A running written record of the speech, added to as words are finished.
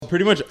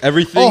pretty much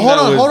everything. Oh,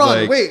 hold on,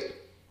 like, wait.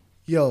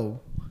 Yo,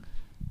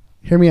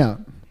 hear me out.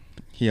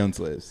 He owned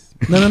slaves.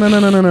 No.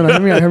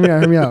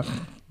 Hear me out.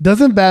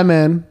 Doesn't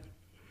Batman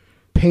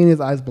paint his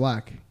eyes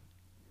black?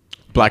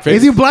 Blackface?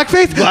 Is he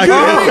blackface? I'm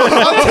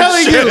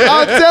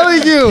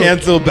telling you.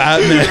 Cancel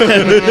Batman.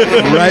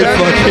 Right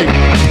fucking.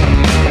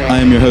 I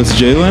am your host,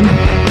 Jalen.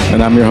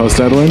 And I'm your host,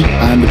 Edwin.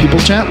 I'm the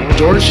People's Champ,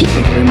 George. Thank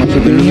you very much for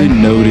being Literally here.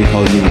 nobody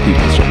calls me the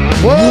People's Champ.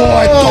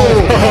 What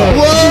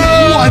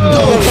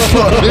the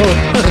fuck?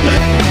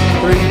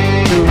 3,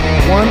 2,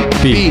 1.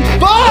 B.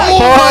 Oh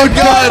my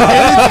God!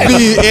 And it's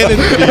B. And it's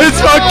B. It's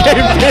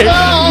fucking big.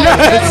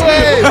 Yes.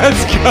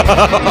 Let's go.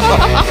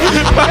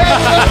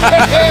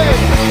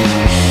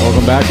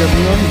 Welcome back,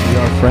 everyone. We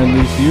are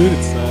Friendly Feud.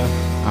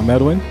 I'm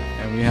Edwin.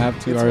 And we have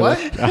to what?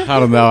 I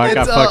don't know. I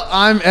got fucked.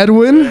 I'm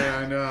Edwin. Yeah,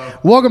 I know.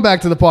 Welcome back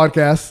to the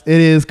podcast.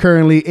 It is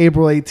currently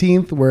April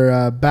 18th.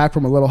 We're back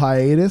from a little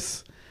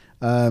hiatus.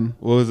 What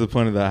was the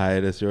point of that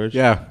hiatus, George?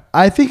 Yeah.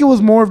 I think it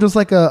was more of just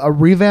like a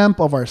revamp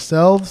of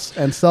ourselves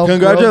and self-growth.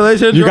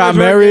 Congratulations! You George, got we're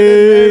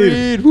married.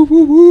 getting Woo,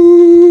 woo,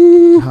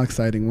 woo. How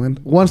exciting.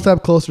 One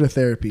step closer to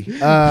therapy.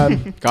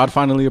 God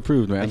finally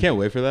approved, man. I can't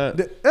wait for that.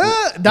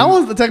 That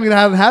one's technically that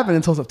hasn't happened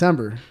until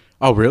September.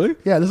 Oh, really?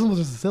 Yeah, this one was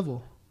just a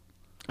civil.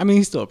 I mean,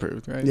 he's still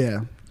approved, right?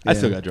 Yeah. I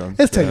still got drunk.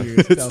 It's 10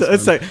 years.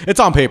 It's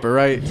on paper,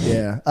 right?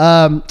 Yeah.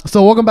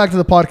 So welcome back to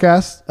the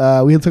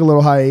podcast. We took a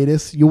little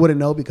hiatus. You wouldn't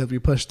know because we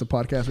pushed the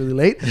podcast really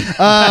late.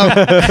 All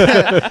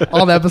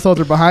the episodes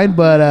are behind,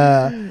 but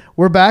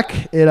we're back.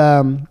 We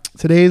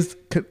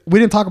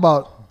didn't talk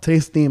about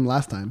today's theme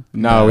last time.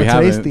 No, we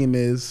haven't. Today's theme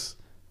is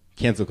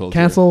Cancel culture.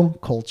 cancel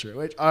culture,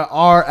 which are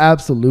our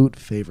absolute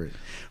favorite.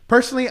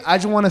 Personally, I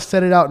just want to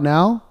set it out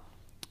now.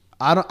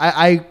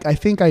 I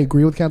think I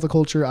agree with cancel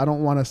culture. I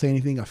don't want to say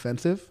anything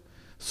offensive.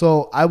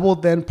 So I will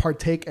then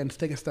partake and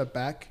take a step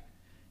back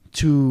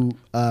to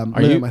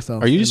limit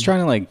myself. Are you just trying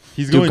to like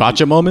He's do going-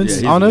 gotcha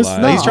moments Yeah, on us?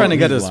 lying. No, he's trying to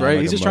get He's us, lying right?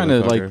 like He's a just trying to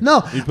like... motherfucker. No,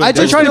 You put I Are you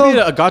just trying feel, to be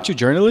a gotcha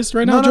journalist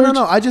right now, George?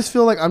 No. I just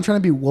feel like I'm trying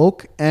to be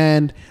woke.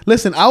 And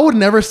listen, I would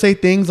never say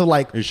things of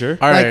like... Are you sure?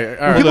 All Like, right,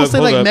 when people say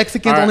like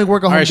Mexicans All right, only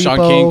work at all Home right, Depot.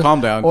 Sean King, calm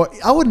down. Or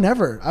I would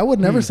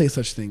never say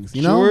such things.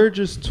 You know,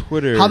 George's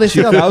Twitter. How they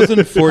say that-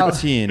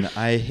 2014.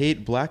 I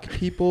hate black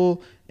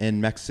people and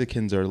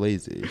Mexicans are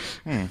lazy.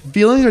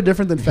 feelings are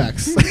different than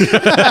facts.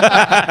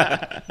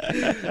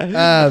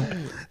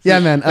 Yeah,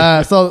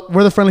 man. So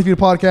we're the Friendly Feud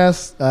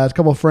podcast. A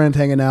couple of friends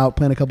hanging out,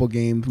 playing a couple of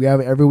games.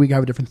 Every week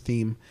have a different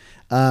theme.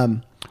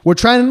 We're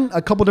trying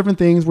a couple different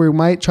things. We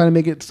might try to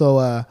make it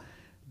so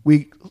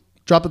we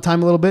drop the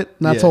time a little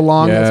bit, not so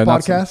long as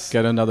podcasts.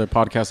 Get another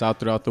podcast out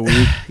throughout the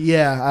week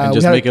Yeah, and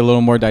just make it a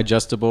little more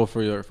digestible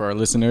for our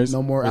listeners.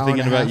 no more. We're hour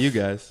thinking and a about half. you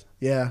guys.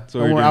 Yeah, what no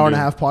we're more doing, hour and a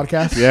dude. half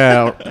podcast.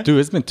 Yeah, dude,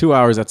 it's been 2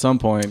 hours at some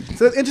point.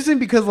 So it's interesting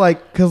because my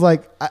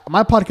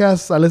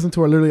podcasts I listen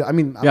to are literally. I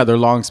mean, Yeah, they're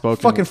long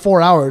spoken. fucking 4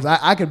 hours.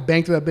 I could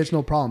bang through that bitch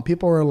no problem.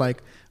 People are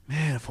like,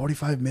 man,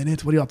 45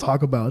 minutes. What do y'all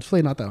talk about? It's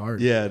really not that hard.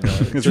 Yeah, no.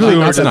 It's really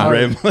we're not that just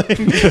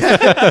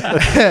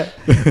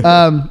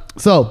rambling.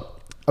 So,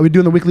 are we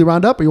doing the weekly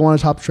roundup, or you want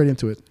to hop straight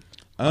into it?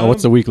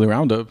 What's the weekly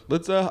roundup?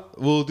 Let's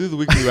we'll do the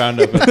weekly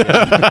roundup at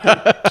the end.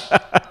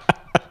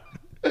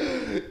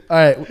 All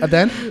right, at the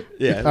end?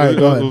 Yeah, All right,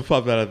 go ahead. we'll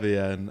pop that at the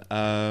end.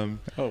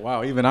 Oh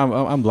wow, even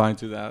I'm blind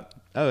to that.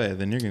 Oh yeah,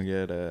 then you're gonna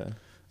get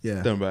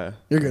Yeah, done by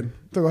you're good.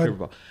 So go ahead.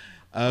 curveball.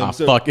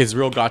 So Fuck, it's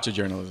real gotcha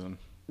journalism.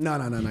 No,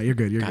 you're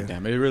good. You're God good.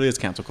 damn it, it really is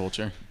cancel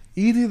culture.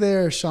 Easy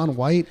there, Sean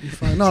White. You're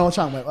fine. No,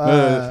 Sean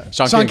White.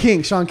 Sean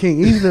King. Sean King.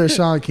 Easy there,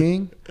 Sean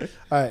King. All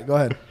right, go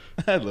ahead.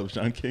 I love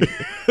Sean King.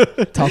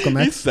 Talcum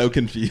He's X. so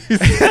confused.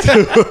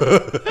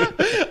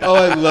 Oh,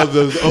 I love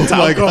those. Oh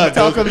my god,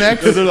 Talcum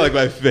X. those are like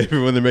my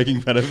favorite when they're making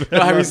fun of him.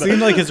 Have you seen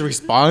like his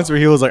response where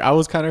he was like, I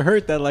was kind of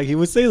hurt that like he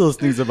would say those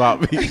things about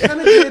me. He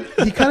kind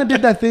of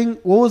did that thing.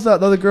 What was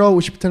that? The other girl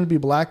where she pretended to be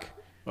black?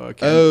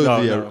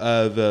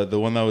 The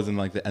one that was in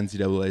like the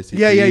NCAA.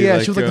 Yeah.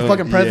 She was like the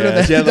fucking president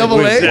of the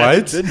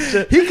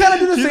NCAA. He kind of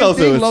did the She's same also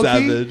thing, a low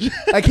savage. key.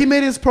 Like he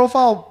made his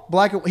profile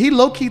black. He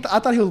low key. I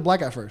thought he was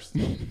black at first.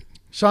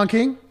 Sean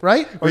King,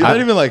 right? Or he's not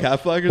even like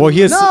half black. Well,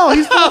 he is. No,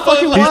 he's not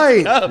fucking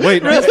white.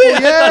 Wait,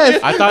 Yes,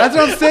 I thought- that's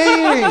what I'm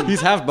saying. he's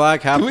half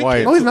black, half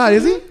white. No, he's not,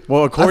 is he?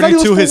 Well, I thought according he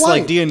was to full his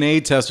white. like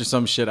DNA test or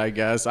some shit, I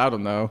guess. I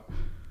don't know.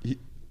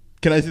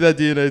 Can I see that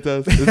DNA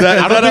test? Is that,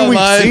 I don't think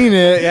we've seen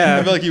it. I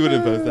Yeah. feel like he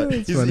wouldn't post that.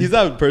 funny. He's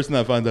that person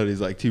that finds out he's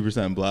like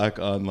 2% black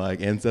on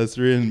like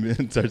Ancestry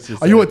and starts to.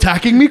 Are you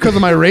attacking me because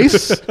of my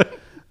race?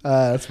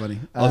 That's funny.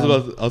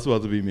 Also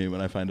about to be me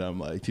when I find out I'm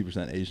like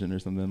 2% Asian or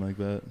something like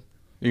that.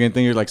 You're gonna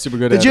think you're like super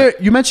good Did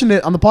at you mentioned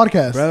it on the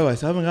podcast? Bro, I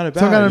still haven't got it back.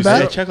 Still got it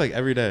back? I check like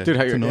every day. Dude,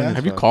 It's annoying as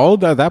have you fuck.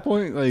 called at that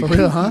point? Like, For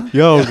real, huh?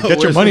 yo, get your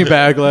where's money the-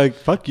 back. Like,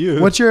 fuck you.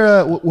 What's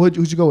your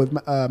who'd you go with?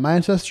 My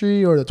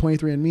Ancestry or the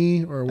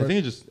 23andMe or I what?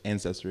 think it's just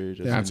Ancestry.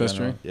 Just in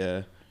Ancestry? general.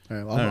 Yeah.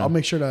 All right, I'll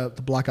make sure to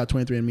block out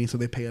 23andMe so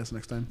they pay us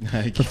next time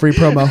Like- for free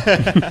promo.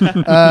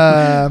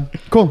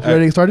 Cool. Ready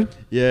to get started?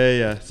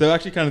 Yeah. So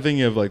actually, kind of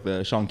thinking of like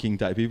the Sean King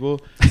type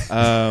people.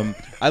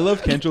 I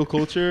love cancel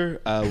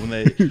culture. I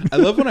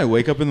love when I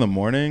wake up in the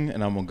morning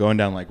and I'm going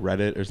down like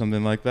Reddit or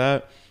something like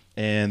that,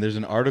 and there's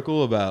an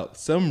article about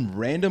some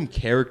random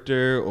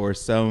character or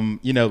some,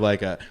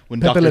 like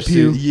when Pepe Dr. Le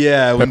Pew. Seuss.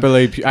 Yeah. Pepe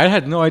Le Pew. I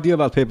had no idea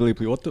about Pepe Le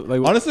Pew. What the?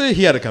 Like, Honestly,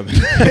 he had to come in.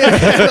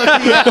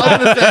 Yeah, I was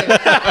gonna say,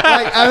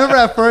 like, I remember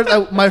at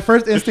first, my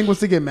first instinct was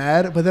to get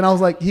mad, but then I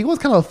was like, he was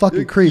kind of a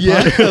fucking creep.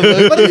 Yeah.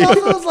 Huh? But he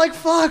also was like,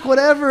 fuck,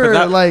 whatever.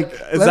 But like,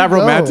 is that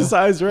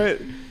romanticized,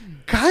 right?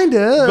 Kind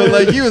of. But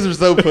like he was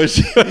so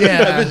pushy.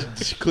 Yeah. That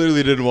bitch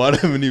clearly didn't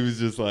want him, and he was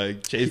just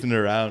like chasing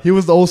her around. He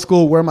was the old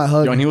school, wear my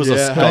hug. Yo, and he was a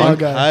Yeah,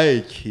 skunk.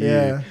 high key.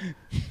 Yeah.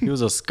 He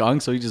was a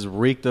skunk, so he just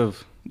reeked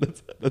of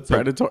That's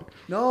predator.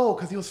 No,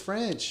 because he was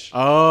French.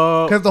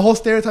 Oh, Because the whole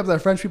stereotype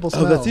that French people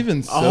smell. that's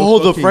even so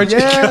the fucking- French.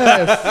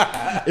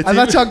 Yes. It's I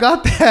thought y'all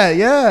got that.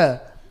 Yeah.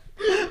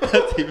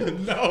 That's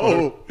even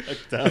No.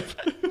 fucked up.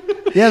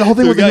 Yeah, the whole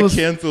thing So was it that he got was.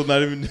 canceled.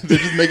 Not even they're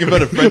just making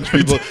fun of French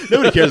people.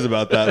 Nobody cares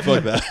about that.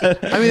 Fuck that.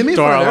 I mean, it made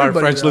To fun of our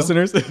everybody, French though.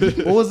 listeners.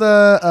 What was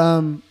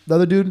the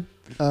other dude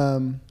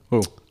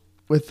Who?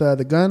 with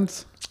the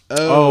guns?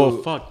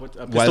 Oh, fuck! What?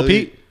 Pistol Wiley-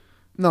 Pete?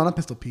 No, not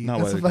Pistol Pete. Not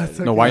That's Wiley what-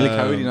 Coyote. No, Wiley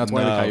Coyote. Not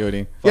Wiley no.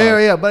 Coyote.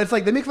 Yeah. But it's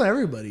like they make fun of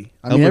everybody.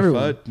 I mean, Elmer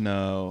everyone. Fudd?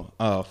 No.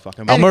 Oh fuck.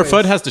 I'm Elmer Anyways.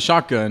 Fudd has the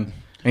shotgun, and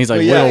he's like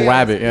Well, yeah, little yeah,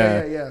 rabbit.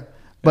 Yeah. Yeah.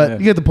 But Yeah.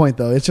 you get the point,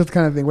 though. It's just the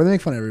kind of thing where they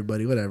make fun of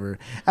everybody, whatever.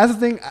 As the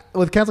thing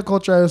with cancel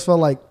culture, I just felt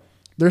like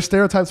there's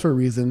stereotypes for a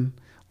reason.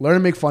 Learn to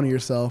make fun of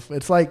yourself.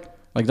 It's like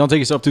Like, don't take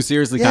yourself too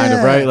seriously, kind of,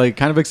 Yeah. right? Like,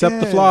 kind of accept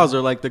the Yeah. flaws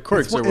or like the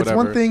quirks it's or whatever. It's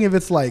one thing if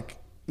it's like,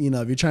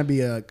 if you're trying to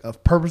be a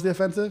purposely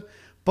offensive.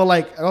 But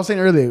like I was saying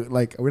earlier,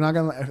 like we're not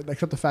gonna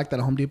accept the fact that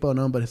at Home Depot,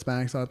 no, but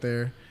Hispanics out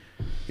there.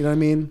 You know what I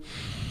mean?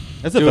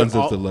 That's Dude, offensive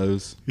all- to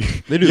Lowe's.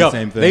 They do Yo, the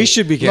same thing. they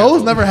should be canceled.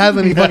 Lowe's never has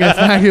any fucking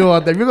Hispanic people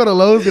out there. If you go to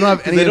Lowe's, they don't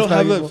have any. They don't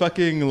have Hispanic that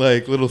people. fucking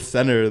like little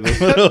center. The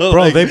little,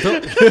 Bro, like, they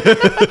built.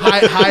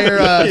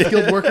 hire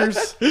skilled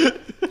workers.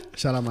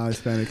 Shout out my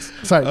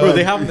Hispanics. Sorry, Bro,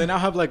 they now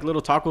have like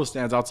little taco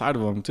stands outside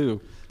of them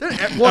too. all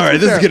right,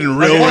 this is getting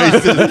real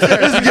racist.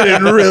 This is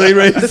getting really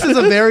racist. This is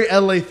a very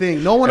LA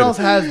thing. No one else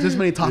has this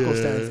many taco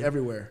stands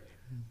everywhere.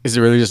 Is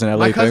it really just an LA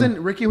My cousin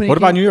thing? Ricky, when he What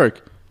about came- New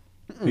York?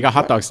 You got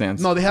hot dog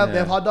stands. No, they have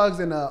hot dogs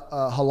and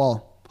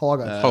halal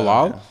guys.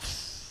 Halal.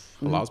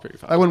 Halal's pretty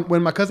fast. Like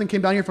when my cousin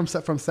came down here from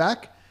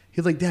SAC,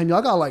 he's like, "Damn,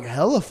 y'all got like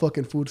hella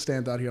fucking food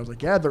stands out here." I was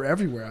like, "Yeah, they're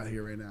everywhere out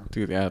here right now."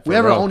 Dude, yeah. We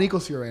have our own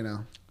ecosphere right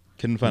now.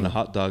 Couldn't find a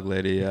hot dog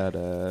lady at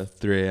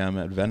 3 a.m.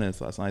 at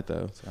Venice last night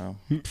though. So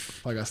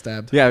I got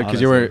stabbed. Yeah, because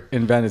you Honestly. were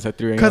in Venice at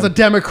 3 a.m. Because of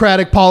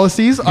democratic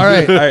policies. All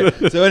right. all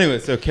right. So anyway,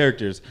 so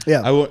characters.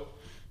 Yeah.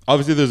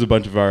 Obviously, there's a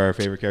bunch of our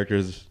favorite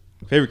characters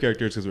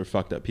because we're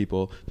fucked up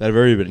people that have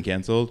already been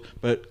canceled.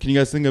 But can you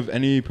guys think of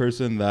any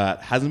person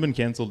that hasn't been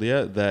canceled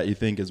yet that you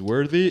think is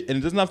worthy? And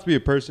it doesn't have to be a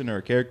person or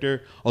a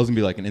character. Also, can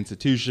be like an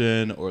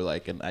institution or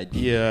like an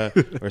idea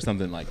or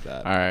something like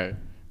that. All right,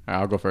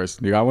 I'll go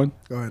first. You got one?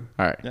 Go ahead.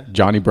 All right. Yeah.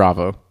 Johnny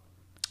Bravo.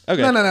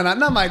 Okay. No,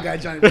 not my guy,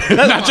 Johnny.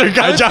 Not your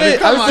guy, Johnny.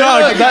 Come on,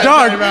 Dog, not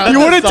Johnny Bravo. you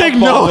wouldn't take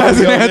no softball. as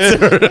an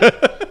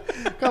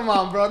answer. Come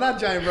on, bro. Not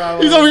Johnny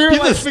Bravo. He's over here He's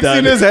like a fixing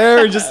stud. his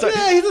hair and just.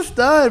 Yeah, he's a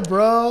stud,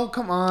 bro.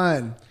 Come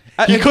on.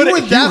 He If you were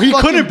couldn't. that He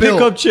fucking couldn't pick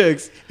built- up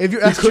chicks. If you're,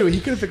 that's true. He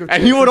couldn't pick up.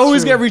 And he would That's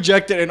always true. get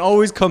rejected and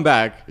always come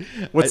back.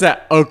 What's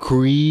that? A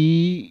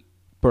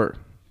creeper.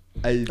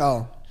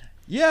 Oh.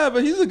 Yeah,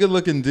 but he's a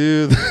good-looking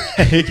dude.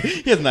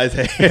 He has nice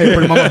hair.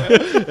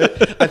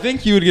 I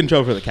think he would get in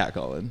trouble for the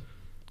catcalling.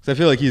 Because I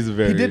feel like he's a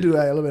very... He did do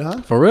that a little bit,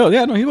 huh? For real?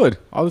 Yeah, no, he would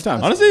all the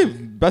time. Honestly,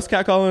 best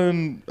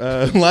catcalling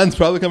lines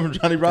probably come from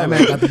Johnny Bravo. That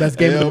man got the best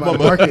game in the mama.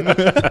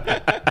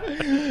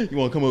 market. You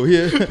want to come over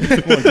here? You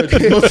wanna touch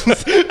these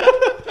muscles?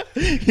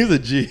 He's a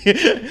G.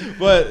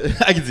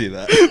 But I can see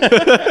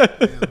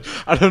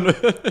that. I don't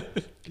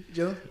know.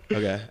 Joe?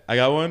 Okay, I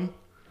got one.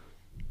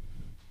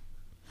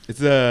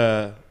 It's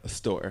a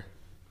store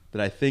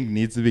that I think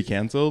needs to be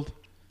canceled.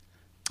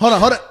 Hold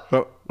on.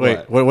 Oh,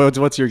 wait,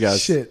 what's your guess?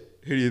 Shit.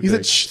 Who do you You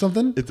think? said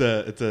something? It's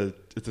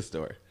a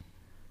store.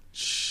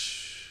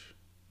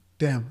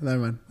 Damn. Never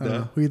mind. I don't No.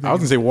 know. Who you think? I was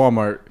gonna say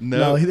Walmart.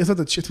 No, it's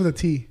with a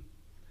T.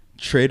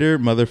 Trader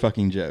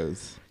motherfucking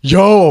Joe's.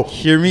 Yo,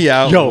 Hear me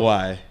out. Yo.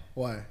 Why?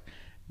 Why?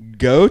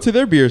 Go to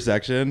their beer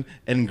section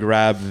and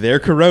grab their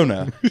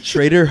Corona.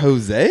 Trader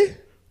Jose?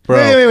 bro.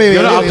 Wait,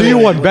 I'll do you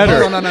wait. one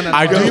better. No.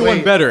 I do you one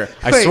Wait. better.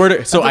 I Wait, swear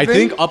to. So that's I the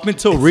think thing? up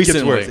until It gets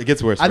recently. worse. It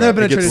gets worse. I've bro. never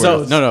been It a gets Trader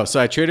worse. Joe's. No. So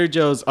at Trader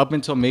Joe's, up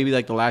until maybe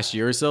like the last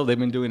year or so, they've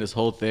been doing this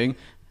whole thing.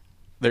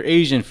 Their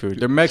Asian food,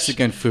 their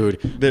Mexican food,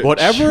 They're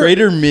whatever.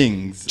 Trader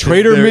Ming's.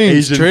 Trader is their Ming's,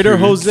 Asian Trader food.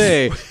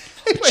 Jose,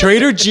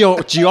 Trader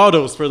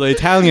Giotto's for the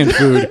Italian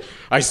food.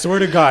 I swear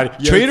to God,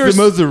 Yo, Trader it's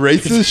the most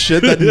racist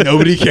shit that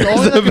nobody The cares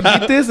only thing that about. can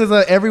beat this is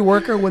every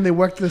worker when they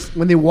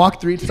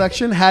walked through each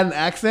section had an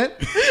accent.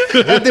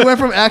 If they went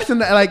from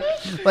accent to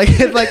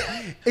it's like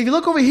if you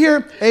look over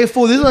here, hey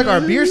fool, this is like our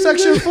beer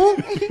section, fool.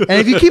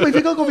 And if you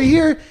look over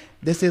here,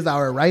 This is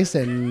our rice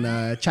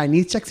and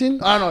Chinese section.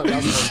 I don't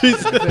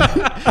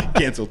know.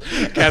 Canceled.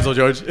 Cancel,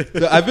 George.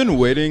 So I've been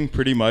waiting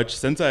pretty much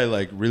since I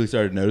like really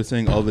started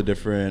noticing all the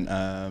different,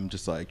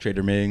 just like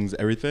Trader Ming's,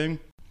 everything.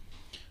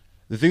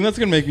 The thing that's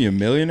gonna make me a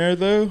millionaire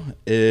though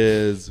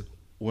is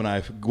when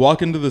I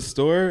walk into the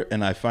store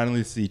and I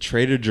finally see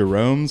Trader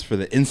Jerome's for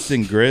the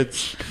instant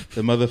grits,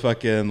 the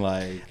motherfucking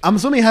like. I'm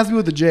assuming it has to be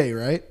with the J,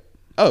 right?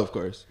 Oh, of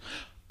course.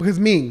 Because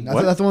Ming,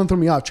 that's the one that threw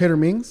me off. Trader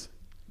Ming's.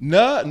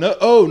 No.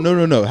 Oh,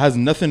 no. It has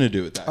nothing to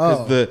do with that.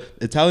 Because the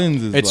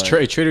Italians is It's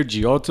like, Trader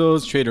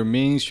Giotto's, Trader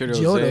Ming's, Trader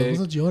Giotto. Jose.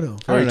 What's a Giotto?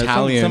 I don't know,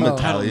 Italian. Some Oh,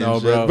 Italian. I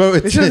don't know, shit. bro. Bro,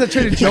 It's just a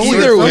Trader Joe's.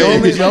 Either way,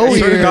 Something I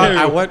swear to Joey.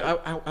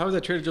 God, I was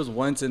at Trader Joe's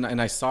once and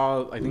I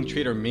saw, I think,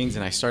 Trader Ming's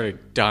and I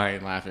started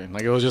dying laughing.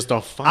 Like, it was just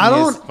the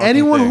funniest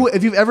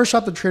If you've ever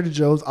shopped at Trader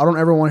Joe's, I don't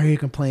ever want to hear you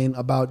complain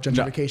about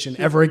gentrification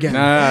ever again.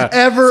 Nah.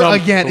 Ever Some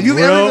again. If you've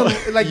real-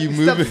 ever like You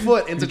stepped move it.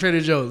 foot into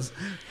Trader Joe's.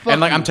 And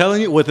like fuck I'm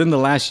telling you, within the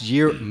last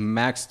year,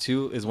 max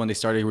 2 is when they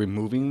started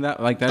removing that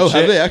shit. have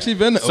they actually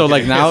been? So Okay.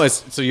 like now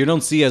so you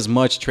don't see as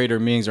much Trader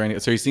Ming's or anything.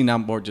 So you see now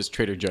more just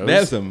Trader Joe's. They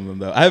have some of them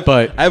though. I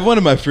have one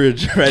in my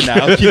fridge right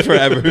now. I'll keep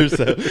forever.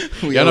 So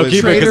we Yeah, no, always-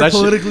 keep it. 'cause Trader that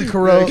shit-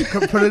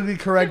 politically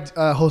correct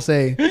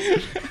Jose.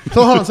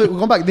 So hold on. So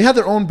going back, they have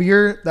their own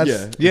beer. That's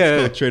yeah, Yeah.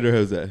 It's called Trader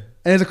Jose.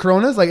 and it's a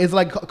Coronas. Like it's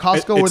like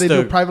Costco where It's they do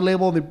the- a private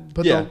label. And they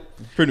put Yeah,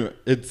 the pretty much.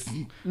 It's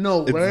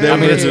no. It's whatever. their I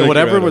mean, it's Yeah.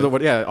 whatever. Yeah.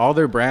 With yeah, all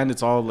their brand,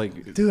 it's all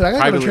like Dude, I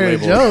gotta go to privately Trader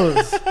labeled.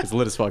 Joe's. It's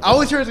lit as fuck. I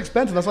always hear it's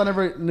expensive. That's why I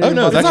never. Oh, no,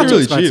 it's It's actually not too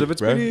really expensive. cheap,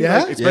 It's bro. pretty, Yeah?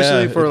 like,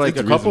 especially Yeah, for like it's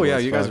a couple. reasonable Yeah,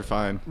 as you guys fuck. are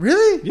fine.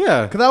 Really?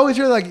 Yeah. Because I always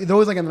hear like they're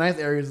always like in the nice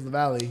areas of the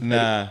valley.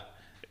 Nah.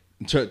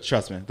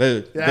 Trust me,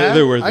 Yeah?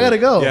 they're worth it. I gotta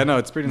go. Yeah, no,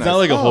 it's pretty It's nice. not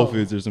like a Whole Oh.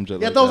 Foods or some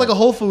shit. Yeah, I like thought it was that. like a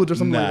Whole Foods or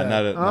something Nah, like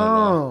not that. it. No. Oh.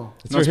 No,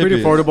 it's for pretty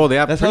hippies. affordable. They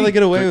have That's how pretty- they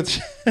get away with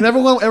shit. And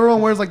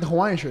everyone wears like the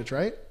Hawaiian shirts,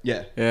 right?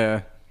 Yeah.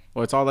 Yeah.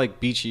 Well, it's all like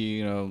beachy,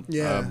 you know.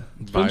 Yeah.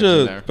 Vibes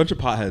in there. Bunch of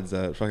potheads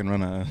that fucking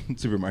run a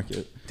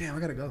supermarket. Damn, I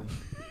gotta go.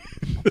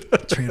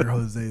 Trader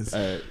Jose's.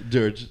 All right,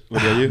 George,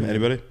 what about you?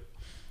 Anybody?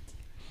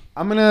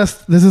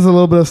 This is a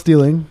little bit of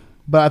stealing,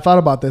 but I thought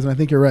about this and I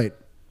think you're right.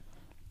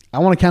 I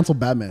want to cancel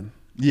Batman.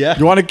 Yeah.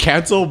 You want to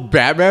cancel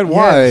Batman?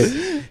 Why?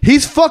 Yes.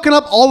 He's fucking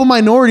up all the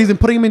minorities and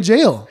putting them in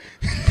jail.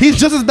 He's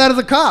just as bad as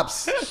the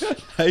cops.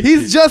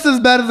 He's just as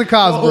bad as the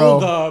cops,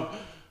 bro.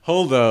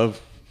 Hold up.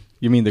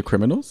 You mean the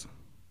criminals?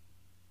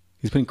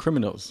 He's putting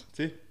criminals.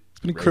 See? He's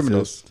putting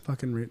criminals.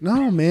 Fucking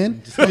no,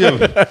 man.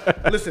 Yeah.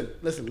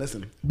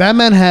 Listen.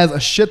 Batman has a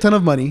shit ton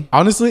of money.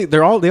 Honestly,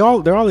 they're all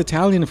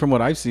Italian from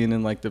what I've seen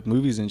in like the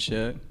movies and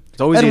shit. It's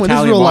always Edwin, the this is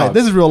Italian real life. mobs.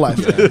 This is real life.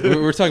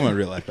 We're talking about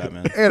real life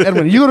Batman.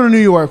 Edwin, you go to New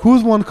York.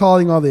 Who's one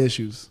calling all the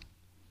issues?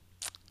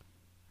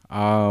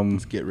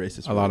 Let's get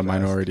racist. A lot of really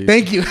fast. minorities.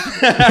 Thank you.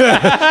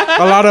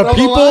 A lot of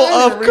people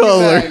of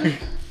color.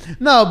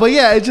 No, but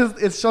yeah,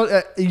 it's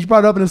so you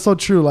brought it up and it's so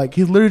true. Like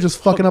he's literally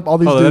just fucking up all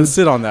these Hold on, let's dudes.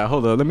 sit on that.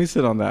 Hold on, let me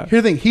sit on that.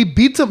 Here's the thing: he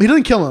beats him. He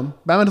doesn't kill him.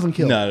 Batman doesn't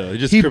kill. No, he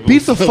just he cripples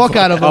beats the him. fuck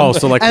out of him. Oh,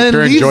 so like and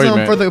pure then leaves him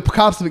enjoyment. for the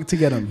cops to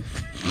get him.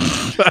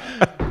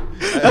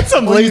 That's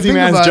some When you lazy think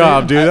man's about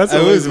job, it, dude. That's I a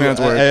always, lazy man's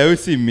work. I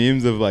always see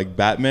memes of like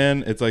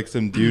Batman. It's like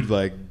some dude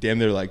like damn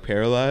near like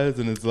paralyzed,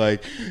 and it's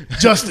like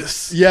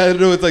Justice. yeah,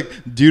 no, it's like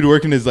dude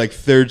working his like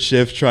third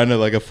shift trying to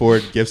like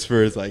afford gifts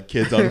for his like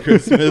kids on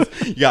Christmas.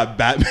 You got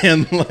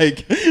Batman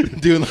like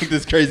doing like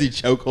this crazy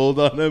chokehold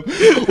on him.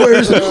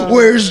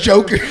 Where's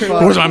Joker?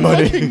 Where's my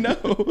money? Fucking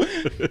no.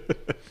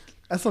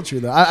 That's not true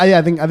though.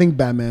 I think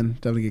Batman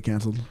definitely get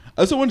canceled.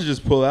 I also want to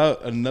just pull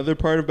out another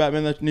part of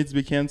Batman that needs to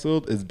be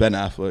canceled is Ben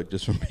Affleck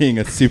just from being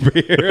a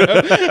superhero.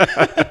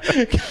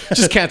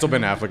 Just cancel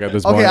Ben Affleck at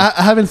this Okay, point.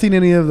 I haven't seen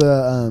any of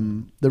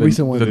the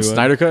recent ones. The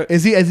Snyder Cut?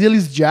 Is he at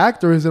least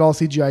jacked or is it all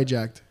CGI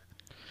jacked?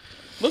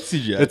 Let's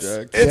CGI It's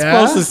Jack.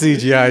 Yeah? supposed to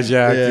CGI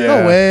Jack. Yeah.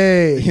 No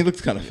way. He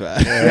looks kind of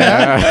fat.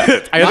 Yeah?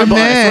 I My didn't-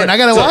 man, I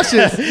gotta watch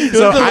this. So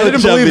looks a I little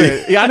didn't believe chubby.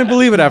 it. Yeah, I didn't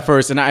believe it at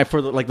first, and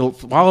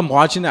while I'm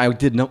watching it,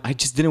 I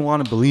just didn't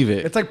want to believe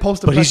it. It's like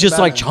post. But he's just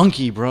like Batman.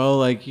 chunky, bro.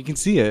 Like you can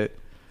see it.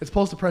 It's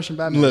post-depression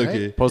Batman,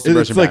 Loki. right?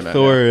 Post-depression It's like Batman,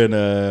 Thor in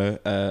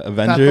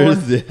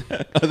Avengers.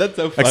 Yeah. Oh, that's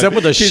so funny. Except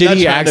with a He's not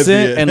shitty trying to be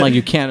accent, a- and like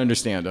you can't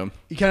understand him.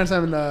 You can't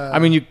understand. I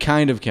mean, you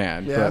kind of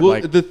can. Yeah. But well,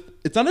 like,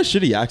 it's not a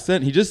shitty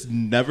accent. He just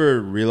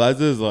never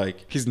realizes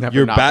like He's never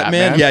your not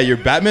Batman. Batman. Yeah, your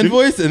Batman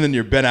voice and then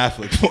your Ben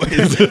Affleck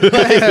voice.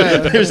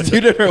 Like, there's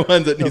two different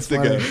ones that needs to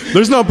go.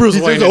 there's no Bruce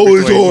He Wayne. says, in "Oh,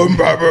 it's between. on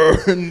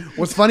Batman."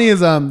 What's funny is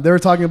they were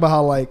talking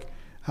about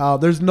how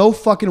there's no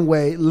fucking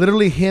way,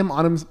 literally him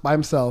on him by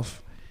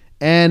himself,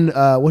 and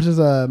what is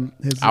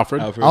his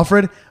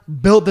Alfred?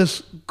 built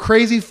this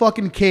crazy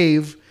fucking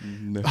cave,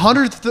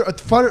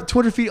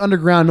 200 feet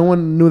underground. No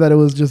one knew that it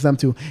was just them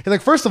two. He's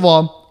like, first of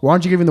all, why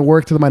aren't you giving the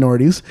work to the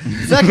minorities?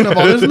 Second of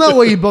all, there's no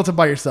way you built it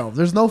by yourself.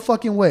 There's no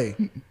fucking way.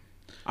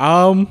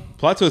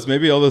 Plot twist: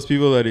 maybe all those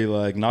people that he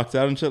like knocks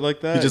out and shit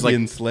like that, He just, he like-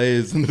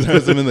 enslaves and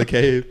throws them in the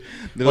cave.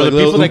 They're Or like the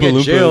people little that get Oompa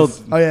Loompas.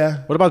 jailed. Oh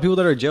yeah, What about people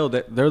that are jailed?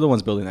 They're the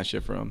ones building that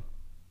shit for him.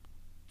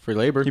 Free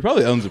labor. He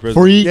probably owns the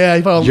prison. yeah.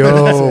 He probably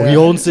Yo, yeah. he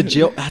owns the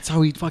jail. That's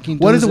how he fucking.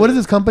 What does is it? What is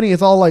his company?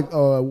 It's all like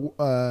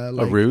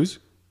a ruse?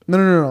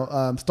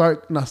 No.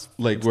 Stark. No,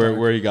 Like Stark.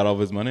 where he got all of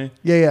his money.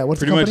 Yeah. What's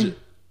Pretty the company? much.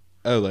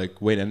 Oh,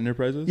 like Wayne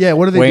Enterprises. Yeah.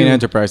 What do they Wayne do?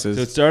 Enterprises.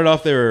 So it started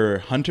off they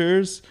were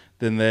hunters.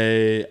 Then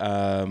they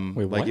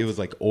Wait, like what? it was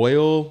like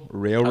oil, I thought it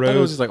railroad.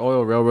 was just like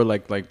oil railroad,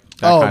 like that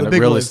Oh, kind the of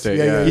big real ones. estate.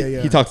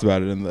 Yeah. He talks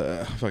about it in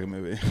the fucking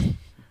movie.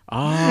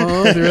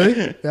 Oh, Is it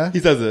really? Yeah. He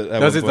says it.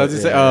 does he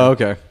say? Oh,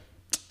 okay.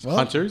 Well,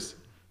 Hunters.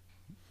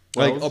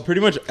 Like Wells?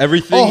 pretty much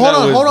everything. Oh, hold that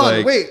on. was, Hold on.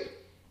 like, Wait.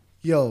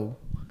 Yo.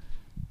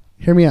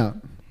 Hear me out.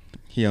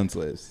 He owned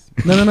slaves.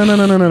 No.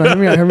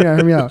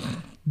 Hear me out.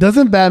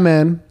 Doesn't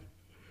Batman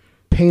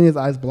paint his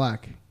eyes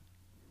black?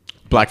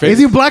 Blackface. Is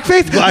he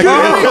blackface?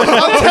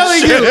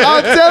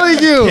 I'm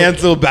telling you.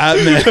 Cancel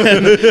Batman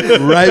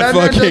right Batman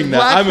fucking does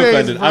now. I'm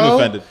blackface,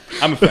 offended. bro.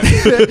 I'm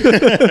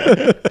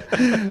offended.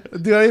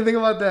 Dude, I didn't think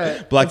about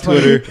that. Black That's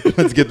funny.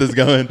 Twitter. Let's get this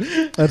going.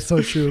 That's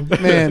so true,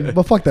 man.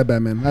 But fuck that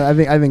Batman. I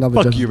think I'll be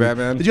Fuck Justice you, League.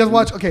 Batman. Did you guys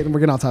watch? Okay, we're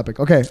getting off topic.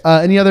 Okay,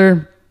 any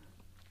other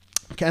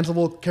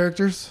cancelable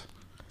characters?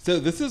 So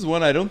this is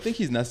one I don't think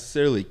he's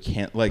necessarily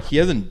like he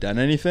hasn't done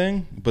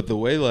anything, but the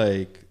way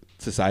like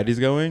society's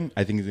going,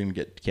 I think he's gonna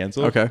get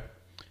canceled. Okay.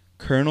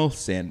 Colonel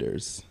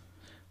Sanders,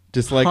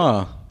 just like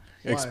Huh.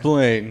 Why?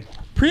 Explain.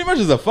 pretty much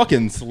as a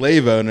fucking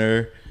slave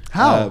owner.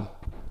 How?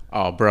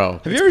 Oh, bro.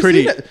 Have you ever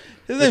seen it?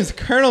 His name's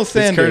Colonel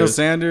Sanders. It's Colonel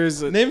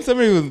Sanders. Name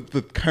somebody with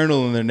the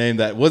colonel in their name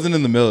that wasn't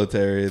in the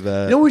military.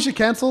 That You know what we should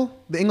cancel?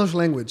 The English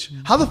language.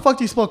 How the fuck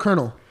do you spell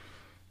colonel?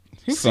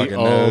 who fucking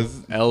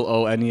knows?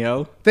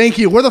 Colonel. Thank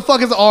you. Where the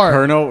fuck is the R?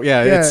 Colonel.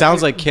 Yeah, Yeah, it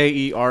sounds it- like Kere.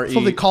 It's supposed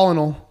to be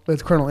colonel, but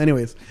it's colonel.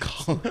 Anyways,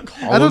 that's what it's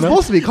Colonel?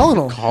 supposed to be.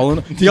 Colonel.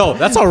 Colonel. Yo,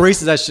 that's how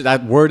racist that shit.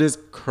 That word is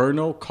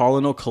colonel,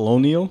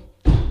 colonial.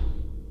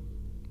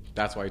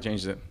 That's why he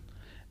changed it.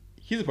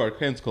 He's a part of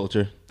cancel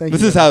culture. Thank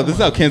This you. is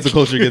how cancel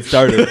culture gets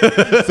started.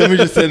 Somebody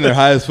just sitting there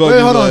high as fuck. Wait,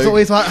 just hold on.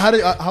 like- So how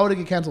did it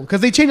get canceled?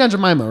 Because they changed Aunt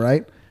Jemima,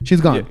 right?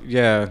 She's gone.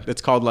 Yeah,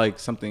 it's called like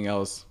something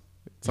else.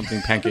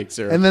 Something pancake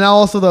syrup. And then now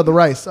also the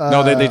rice.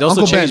 No, they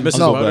also Uncle changed Ben. Mrs.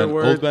 No,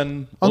 Butterworth. Old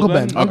Ben. Uncle Old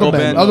Ben. Uncle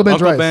Ben, Uncle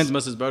Ben's rice. Ben's,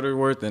 Mrs.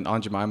 Butterworth, and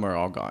Aunt Jemima are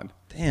all gone.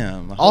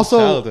 Damn. my whole Also,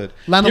 childhood.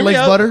 Land Hear of me Lakes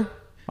out. butter.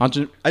 I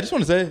just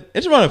want to say,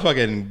 Aunt Jemima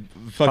fucking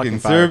Fucking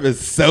syrup is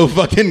so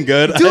fucking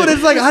good. Dude,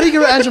 it's like, how do you get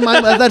rid of Aunt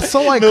Jemima? That's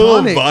so the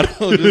little iconic.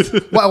 bottle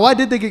just Why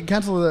did they get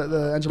canceled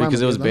the Aunt Jemima?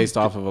 Because it was no? based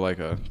off of like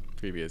a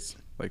previous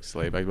like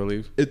slave, I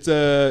believe. It's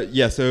so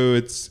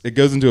it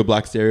goes into a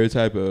black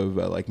stereotype of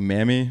like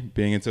mammy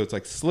being, and so it's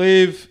like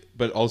slave,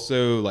 but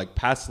also like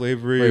past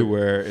slavery, Wait.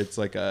 where it's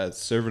like a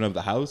servant of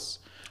the house.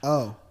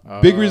 Oh.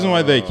 Big reason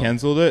why they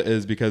canceled it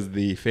is because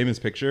the famous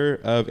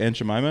picture of Aunt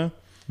Jemima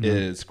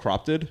is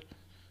cropped.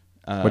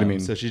 What do you mean?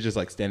 So she's just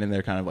like standing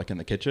there, kind of like in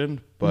the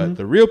kitchen. But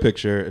the real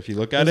picture, if you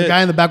look at There's it, a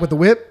guy in the back with the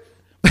whip.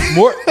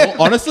 more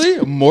honestly,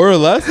 more or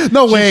less,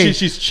 No way.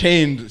 She's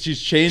chained. She's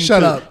chained.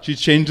 Shut to, up.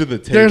 She's chained to the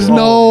table. There's Oh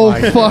no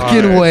my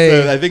fucking God. way.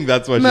 So I think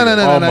that's what. No, she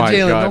my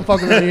Jalen, God. don't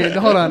fuck around here.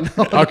 Hold on.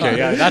 Hold Okay, on.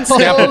 yeah, that's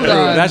Hold snapping through.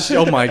 on. That's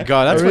oh my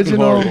god, that's fucking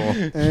Original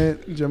horrible.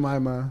 Aunt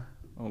Jemima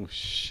Oh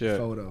shit.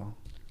 photo.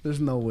 There's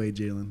no way,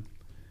 Jalen.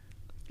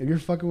 If you're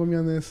fucking with me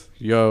on this,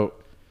 Yo.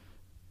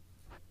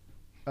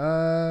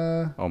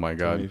 hold Oh my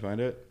Can you god.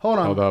 find it?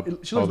 on. Hold up. She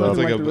looks Hold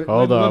nothing up. like the,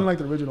 Hold nothing up. like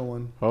the original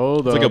one. Hold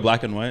It's up. like a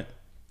black and white.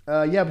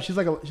 Yeah, but she's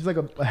like a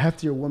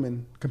heftier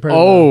woman compared.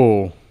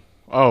 Oh.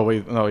 Oh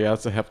wait, no, yeah,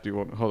 that's a hefty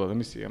one. Hold on, let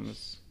me see.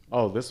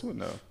 Oh, this one?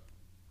 No.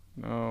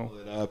 Pull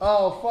it up.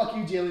 Oh fuck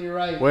you, Jalen. You're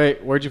right.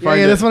 Wait, where'd you Yeah, find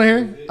yeah, it? this one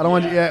here. I don't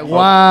want you. Yeah, There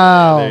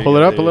wow. you Pull go,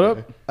 it up, there pull you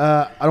it go.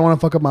 up. I don't want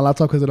to fuck up my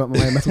laptop because it don't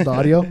might mess with the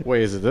audio.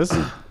 Wait, is it this?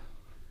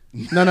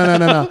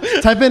 No.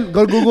 Type in,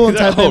 go to Google and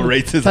type Oh, in,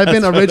 racist type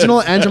in ass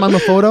original Aunt Jemima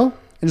photo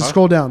and just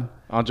scroll down.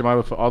 Aunt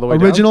Jemima all the way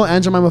Original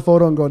Aunt Jemima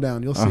photo and go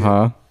down. You'll see. down?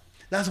 Uh huh.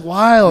 It. That's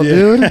wild, Yeah.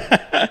 dude.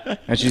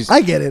 And she's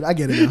I get it. Now.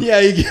 Yeah,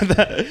 you get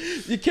that.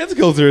 Your cancel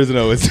culture isn't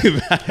always too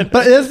bad.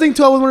 But this thing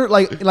too, I was wondering,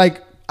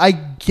 like I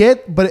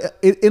get, but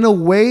in a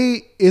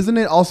way, isn't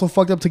it also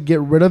fucked up to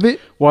get rid of it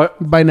what?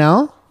 by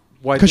now?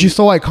 Why? Because she's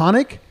so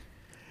iconic.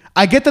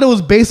 I get that it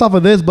was based off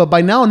of this, but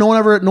by now, no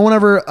one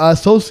ever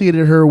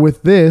associated her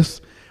with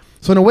this.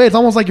 So in a way, it's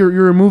almost like you're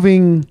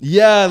removing.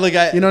 Yeah, like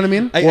You know what I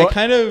mean? I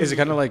kind of. Is it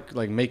kind of like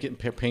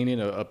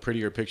painting a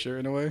prettier picture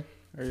in a way,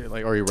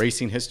 or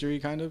erasing history,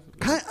 kind of?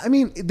 I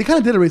mean, they kind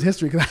of did erase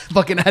history because I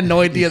fucking had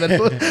no idea that it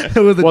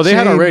was a Well, they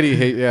had chain. already.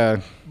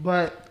 Yeah,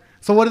 But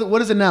so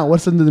what is it now?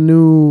 What's in the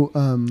new?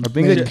 I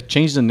think they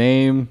changed the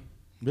name.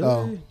 Really?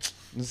 Oh.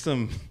 There's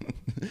some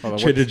Hold on,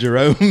 Trader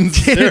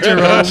Jerome's Trader syrup.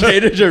 Jerome.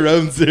 Trader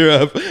Jerome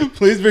syrup.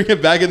 Please bring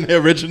it back in the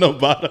original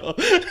bottle.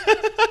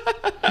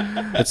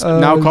 It's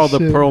now called the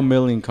shit. Pearl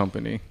Milling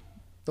Company.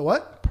 The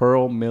what?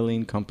 Pearl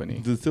Milling Company.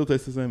 Does it still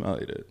taste the same?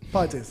 I'll eat it.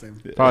 Probably tastes the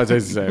same. Probably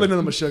tastes the Little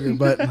same. bit of sugar,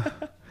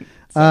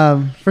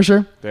 but for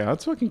sure. Yeah,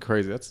 that's fucking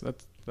crazy.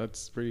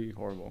 That's pretty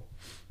horrible.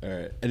 All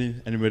right.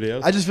 Anybody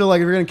else? I just feel like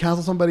if you're gonna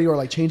cancel somebody or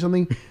like change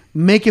something,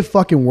 make it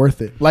fucking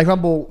worth it. Like, for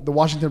example, the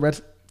Washington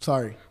Reds.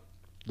 Sorry,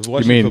 The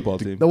Washington mean football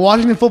team. the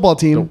Washington football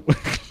team.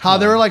 How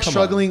they were like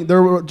struggling.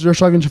 They're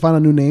struggling to find a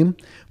new name.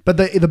 But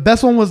the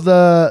best one was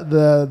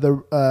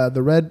the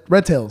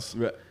Red Tails,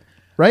 Right.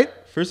 right?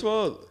 First of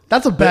all,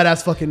 That's a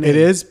badass fucking name. It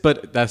is,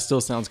 but that still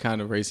sounds kind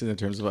of racist in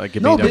terms of like.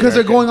 No, because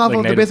they're going off like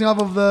of, they're basing off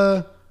of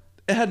the.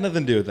 It had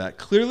nothing to do with that.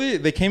 Clearly,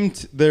 they came.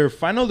 Their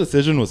final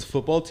decision was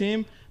football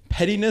team.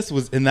 Pettiness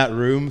was in that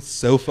room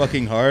so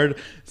fucking hard.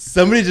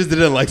 Somebody just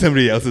didn't like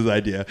somebody else's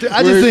idea. Dude,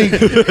 I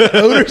just think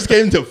owners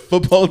came to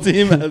football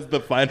team as the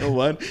final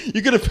one.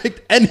 You could have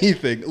picked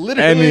anything,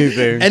 literally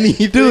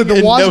anything. Dude,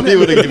 the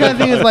Washington the kind of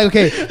thing is like,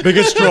 okay,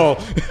 biggest troll.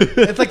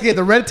 it's like the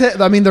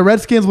the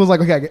Redskins was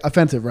like, okay,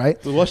 offensive,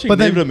 right? The Washington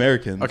Native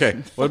Americans.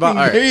 Okay, what about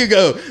all right. There you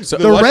go. So,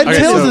 The Red okay,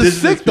 Tails so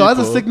is sick though. That's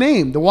a people. sick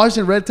name. The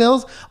Washington Red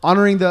Tails,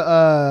 honoring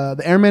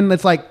the airmen.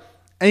 It's like,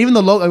 and even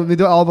the logo. They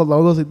do all the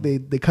logos. They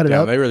cut it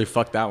yeah, out. they really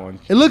fucked that one.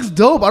 It looks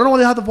dope. I don't know why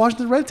they have the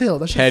Washington Red Tail.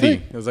 That's Petty.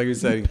 sick. It was like you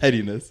said.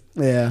 Pettiness.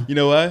 Yeah. You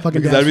know why?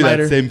 Fucking Because I'd be Dan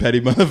Snyder. that same petty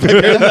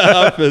motherfucker in the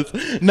office.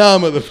 Nah,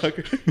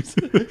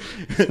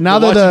 motherfuckers. Now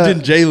the they're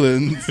Washington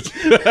Jaylens.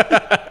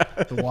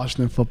 The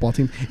Washington football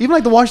team. Even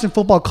like the Washington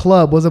Football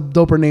Club was a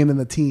doper name than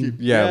the team.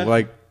 Yeah, Yeah.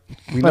 like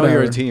we know Whatever.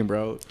 you're a team,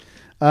 bro.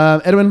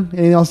 Edwin,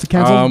 anything else to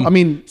cancel? I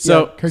mean, so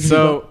yeah, characters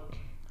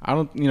I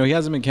don't. You know, he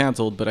hasn't been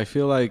canceled, but I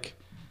feel like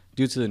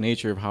due to the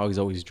nature of how he's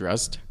always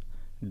dressed,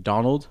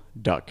 Donald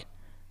Duck.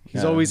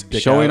 He's Yeah, always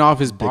dick showing out, off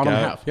his dick bottom out.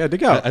 half. Yeah,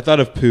 dick out. I thought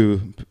of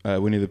Pooh,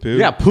 Winnie the Pooh.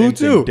 Yeah, Pooh Same thing,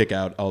 too. Dick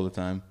out all the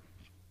time.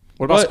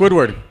 What about But-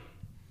 Squidward?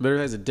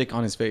 Literally has a dick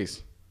on his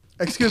face.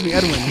 Excuse me,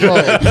 Edwin. Bro.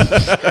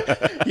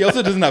 He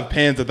also doesn't have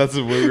pants. If that's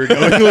where we were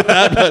going with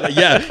that, but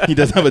yeah, he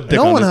does have a dick.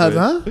 No on one his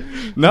has, face.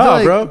 huh? No,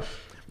 Like, bro.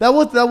 That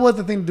was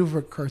the thing to do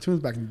for cartoons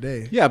back in the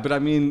day. Yeah, but I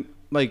mean,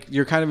 like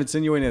you're kind of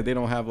insinuating that they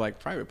don't have like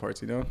private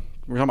parts. You know,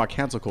 we're talking about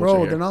cancel culture. Bro,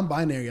 here. they're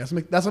non-binary. That's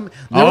what,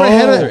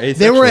 they're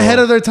they were ahead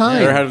of their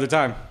time. They're ahead of the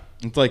time.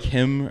 It's like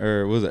him,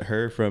 or was it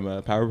her from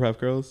Powerpuff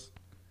Girls?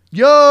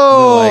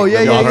 Yo, The, yeah,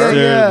 the yeah, lobster,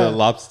 yeah. The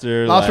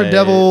lobster, Lobster like,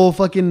 devil,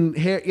 fucking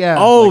hair. Yeah.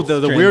 Oh, Like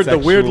the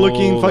weird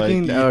looking transsexual,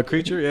 fucking like,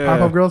 creature. Yeah.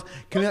 Powerpuff Girls.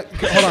 Hold on.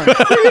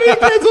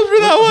 Canceled for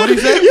that one. What did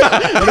you say?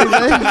 What did you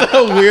say?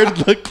 The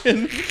weird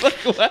looking.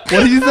 What? What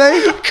did you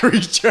say?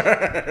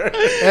 creature.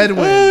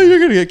 Edwin. Oh, you're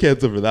gonna get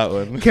canceled for that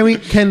one.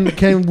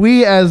 Can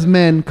we as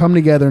men come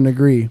together and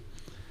agree?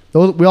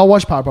 We all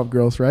watch Powerpuff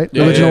Girls, right? The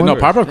Yeah, original yeah, no,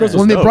 one? Powerpuff Girls was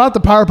When they dope. brought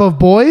the Powerpuff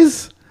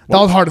Boys, that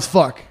was hard as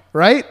fuck,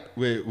 right?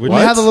 Wait, When they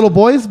had the little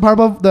boys,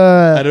 Powerpuff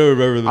I don't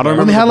remember. I don't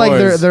when remember they had the like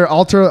boys. their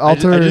alter. I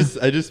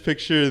just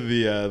picture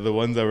the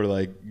ones that were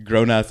like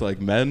grown ass like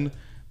men.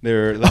 They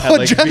had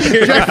like dressed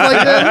beard. like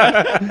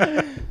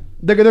that.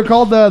 They're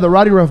called the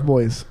Roddy Rough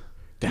Boys.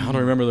 Damn, I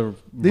don't remember the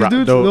These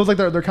dudes, those like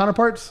their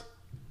counterparts.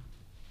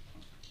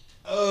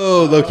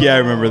 Oh, look, yeah, I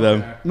remember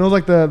them. And those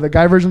like the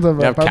guy versions of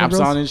They have Powerpuff caps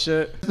Girls. on and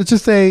shit. Let's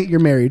just say you're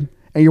married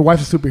and your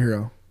wife's a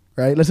superhero,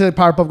 right? Let's say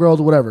Powerpuff Girls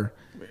or whatever.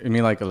 You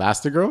mean like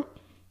Elastigirl?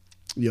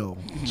 Yo,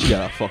 She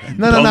got a fucking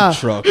no, dump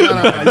truck.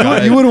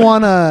 you wouldn't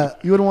want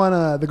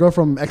the girl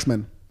from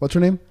X-Men. What's her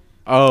name?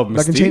 Oh,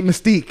 Like in Chain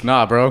Mystique.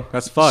 Nah, bro,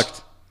 that's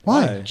fucked.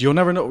 Why? You'll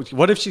never know.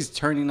 What if she's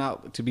turning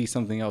out to be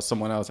something else,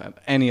 someone else at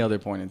any other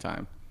point in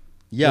time?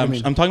 Yeah, What do you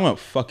mean? I'm talking about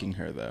fucking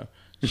her though.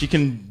 She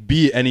can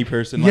be any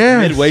person. Like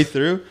Yes. midway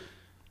through,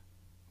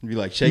 be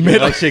like shaking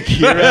it like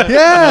Shakira.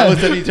 Yeah. All of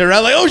a sudden you turn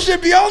around like, oh shit,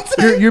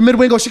 Beyonce. You're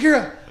midway and go,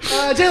 Shakira,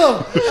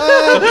 J-Lo,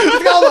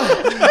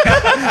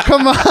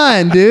 come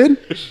on, dude.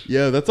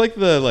 Yeah, that's like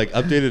the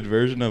updated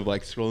version of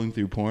like scrolling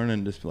through porn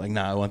and just be like,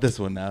 nah, I want this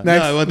one now.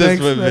 Next, no, I want this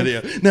next, one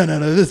next. video.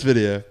 No, this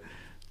video.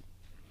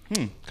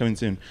 Coming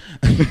soon.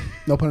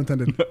 No pun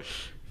intended.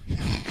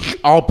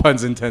 All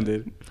puns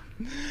intended.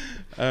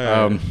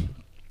 All right.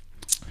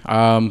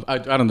 I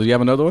don't know. Do you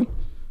have another one?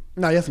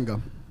 No, yes, and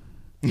go.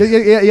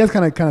 Yeah, you guys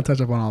kind of touch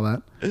up on all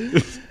that.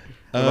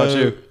 What about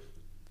you?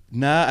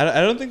 Nah,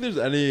 I don't think there's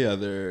any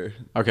other.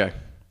 Okay.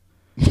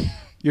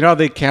 You know how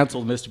they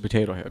canceled Mr.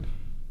 Potato Head?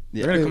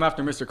 Yeah. They're gonna come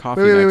after Mr.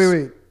 Coffee Wait.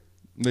 next.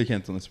 They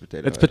canceled this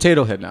potato. It's Head.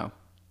 Potato Head now.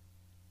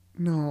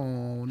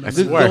 No. I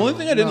The swear. only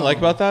thing I didn't like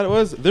about that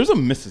was there's a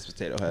Mrs.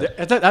 Potato Head.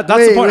 That's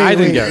the point I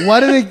didn't get. Why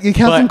did you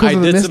cancel him But I because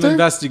of the did some Mister?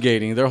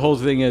 investigating. Their whole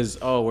thing is,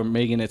 oh, we're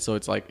making it so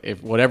it's like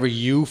if whatever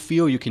you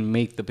feel, you can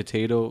make the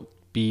potato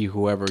be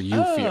whoever you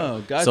Oh,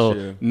 feel. got so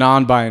you.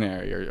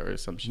 non-binary or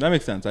some shit. That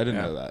makes sense. I didn't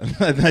Yeah. know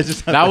that. I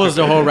just That was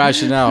the whole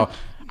rationale.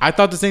 I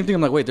thought the same thing.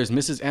 I'm like, wait, there's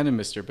Mrs. and a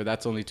Mister, but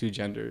that's only two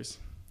genders.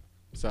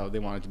 So they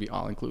wanted to be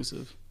all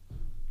inclusive.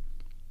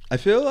 I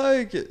feel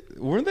like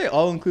weren't they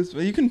all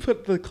inclusive? You can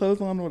put the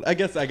clothes on. I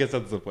guess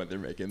that's the point they're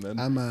making then.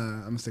 I'm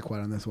gonna stay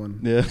quiet on this one.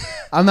 Yeah,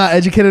 I'm not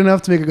educated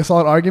enough to make a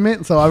solid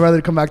argument, so I'd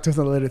rather come back to us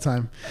at a later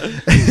time.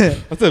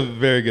 that's a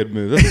very good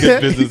move. That's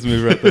a good business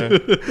move right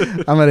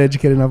there. I'm not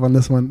educated enough on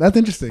this one. That's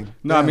interesting.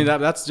 No, I mean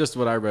that's just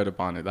what I read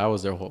upon it. That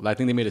was their whole. I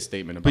think they made a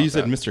statement about. But you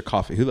said that. Mr.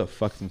 Coffee. Who the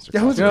fuck's Mr. Yeah,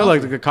 Coffee? who's You know,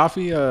 like the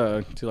coffee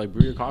to like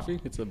brew your coffee.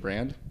 It's a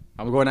brand.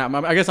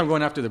 I guess I'm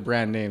going after the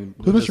brand name.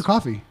 Who's Mr.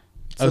 Coffee?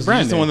 Oh, the so brand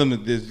you just don't name.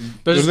 want them to.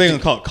 But What are it's- they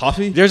gonna call it?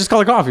 Coffee? They're just call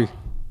it coffee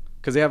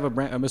because they have a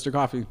brand, a Mr.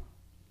 Coffee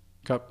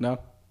cup. No,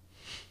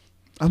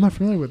 I'm not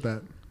familiar with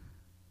that.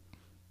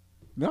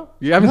 no,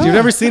 you haven't. No. You've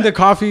never seen the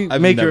coffee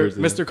I've maker, never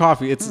seen Mr.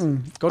 Coffee. It's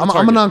go to I'm a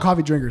Target.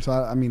 non-coffee drinker, so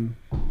I mean.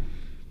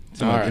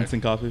 Some like Alright.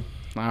 instant coffee.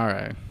 All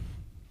right.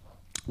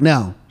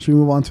 Now, should we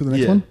move on to the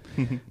next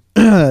Yeah. one?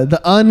 The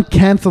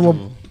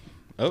uncancelable.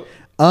 Oh.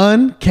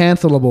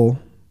 Uncancelable.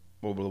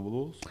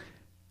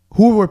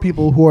 Who were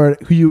people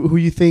who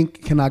you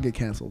think cannot get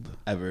canceled?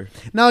 Ever.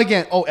 Now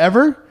again,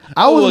 ever?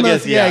 I was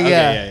guess, yeah.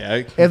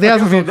 Okay. If they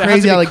have some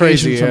crazy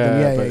allegations or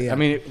something, but, yeah. I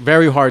mean,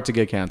 very hard to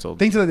get canceled.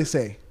 Things that they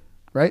say,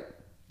 right?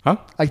 Huh?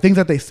 Like things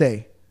that they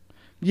say.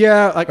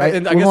 Yeah, like Right? I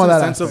We're guess going in the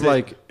that sense of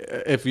aspect.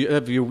 like if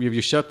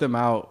you shut them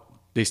out,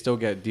 they still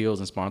get deals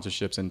and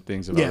sponsorships and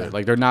things about Yeah. it.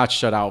 Like they're not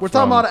shut out. We're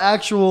talking about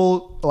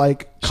actual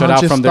like Shut out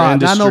conscious from their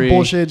thought, not no industry.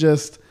 bullshit.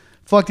 Just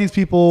fuck these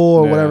people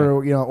or Yeah. whatever,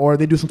 or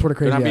they do some sort of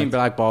they're crazy. not being act.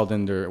 blackballed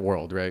in their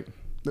world, right?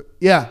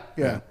 Yeah.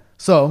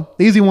 So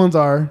the easy ones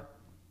are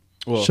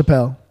Well,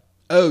 Chappelle.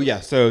 Oh yeah,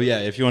 so yeah,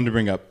 if you wanted to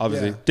bring up,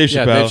 obviously Yeah. Dave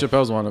Chappelle. Yeah, Dave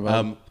Chappelle's one of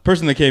them.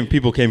 Person that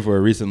people came for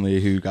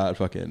recently who got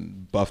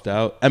fucking buffed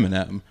out.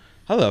 Eminem.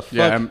 How the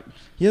fuck?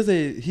 Yeah,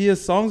 he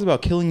has songs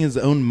about killing his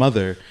own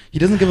mother. He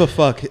doesn't give a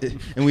fuck,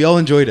 and we all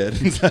enjoyed it.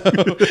 So.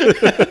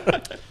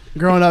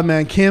 Growing up,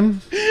 man,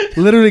 Kim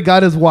literally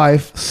got his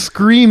wife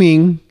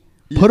screaming,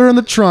 put her in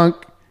the trunk.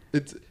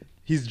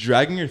 He's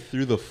dragging her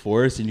through the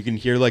forest, and you can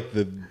hear like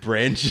the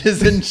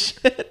branches and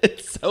shit.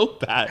 It's so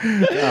bad.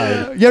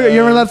 You ever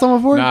heard that song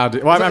before? Nah,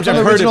 dude. Well, I've It's an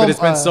heard it, original, but it's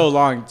been so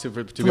long to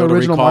be able to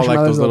original recall Marshall like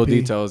Mathers those little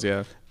LP. details.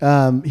 Yeah.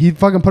 He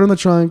fucking put her in the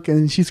trunk,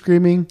 and she's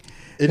screaming.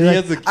 And He's he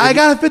like, has a- I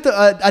gotta fit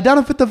I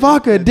gotta fit the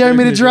vodka. Dare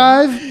me to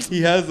drive.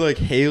 He has like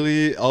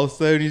Haley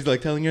also, and he's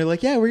like telling her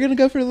like, yeah, we're gonna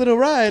go for a little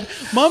ride.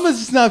 Mama's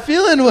just not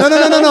feeling well.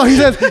 No. He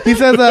says.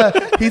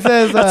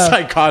 That's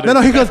psychotic.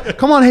 No. He goes,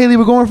 come on, Haley,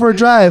 we're going for a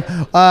drive.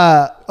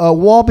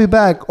 We'll be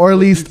back, or at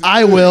least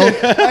I will.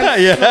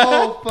 That's Yeah.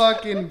 so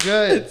fucking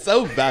good. It's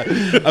so bad.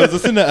 I was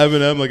listening to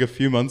Eminem like a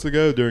few months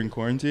ago during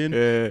quarantine,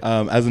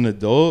 as an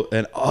adult,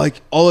 and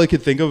all I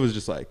could think of was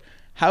just like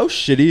how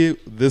shitty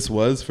this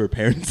was for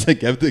parents to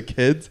give the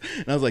kids.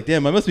 And I was like,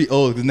 damn, I must be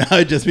old because now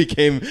I just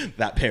became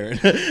that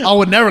parent. I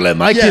would never let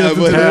my kids. Yeah,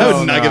 listen but to I this.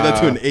 would not give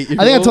that to an 8-year-old.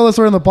 I think I told this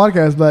story on the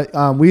podcast,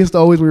 but we used to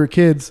always, when we were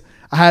kids,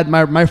 I had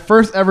my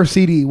first ever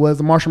CD was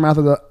the Marshall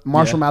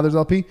Mathers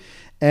LP.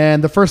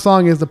 And the first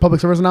song is the public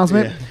service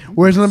announcement,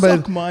 where it's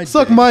somebody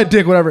suck my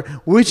dick, whatever.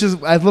 Which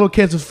is, as little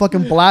kids, just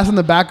fucking blast in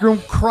the back room,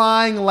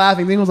 crying,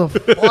 laughing. I think it was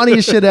the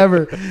funniest shit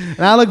ever.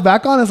 And I look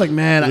back on it, it's like,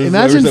 man,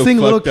 imagine seeing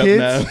little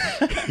kids.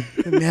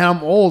 Man,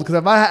 I'm old because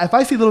if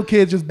I see little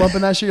kids just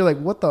bumping that shit, you're like,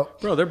 what the?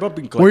 Bro, they're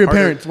bumping. Where are your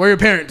parents? Where are your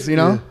parents? You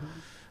know,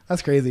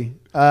 that's crazy.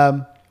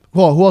 Well,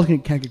 who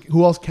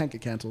else can't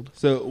get canceled?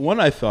 So one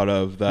I thought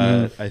of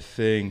that I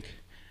think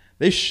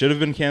they should have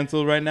been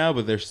canceled right now,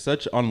 but they're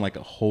such on like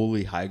a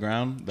holy high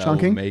ground that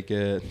will make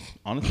it,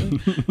 honestly.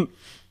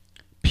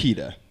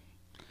 PETA.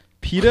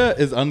 PETA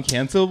is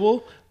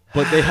uncancelable,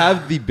 but they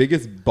have the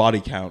biggest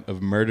body count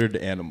of murdered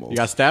animals. You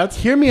got stats?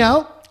 Hear me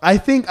out. I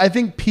think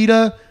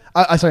PETA.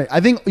 I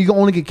think you can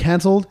only get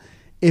canceled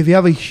if you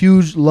have a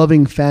huge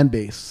loving fan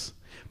base.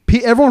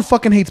 Everyone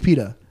fucking hates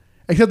PETA,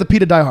 except the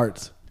PETA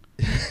diehards.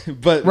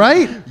 But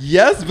right?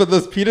 Yes, but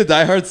those PETA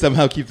diehards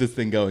somehow keep this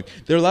thing going.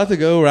 They're allowed to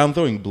go around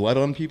throwing blood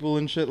on people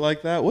and shit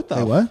like that. What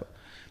the? What?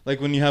 Like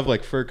when you have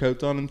like fur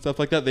coats on and stuff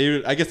like that.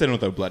 I guess they don't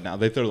throw blood now.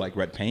 They throw like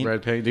red paint.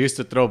 Red paint. They used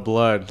to throw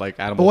blood like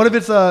animals. But what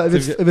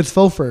if it's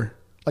faux fur?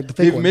 Like the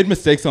fake They've one. made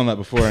mistakes on that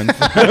before. And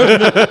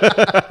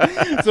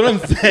that's what I'm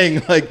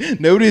saying. Like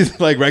nobody's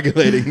like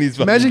regulating these.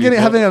 Imagine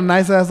having a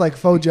nice ass like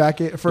faux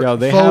jacket for. Yo,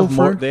 they faux have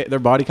more. fur. Their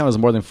body count is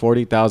more than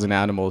 40,000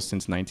 animals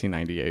since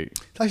 1998.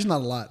 It's actually not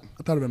a lot.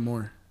 I thought it'd been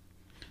more.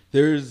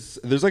 There's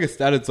like a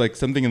stat. It's like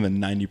something in the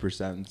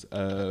 90%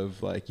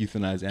 of like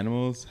euthanized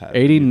animals.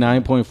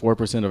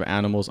 89.4% of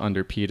animals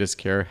under PETA's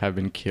care have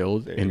been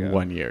killed in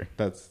 1 year.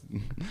 That's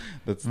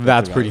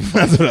pretty.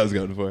 That's what I was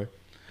going for.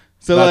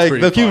 So That's like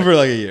they'll keep them for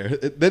like a year.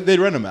 They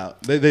run them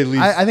out. They leave.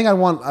 I think I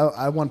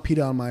want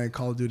PETA on my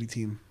Call of Duty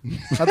team.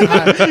 That's a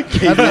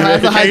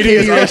high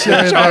KD ratio.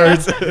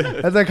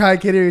 That's a high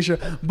KD ratio.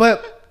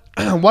 But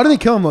why do they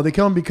kill them though? They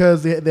kill them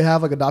because they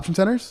have like adoption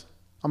centers.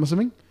 I'm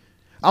assuming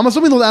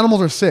those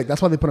animals are sick. That's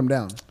why they put them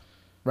down,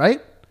 right?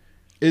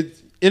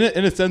 It's in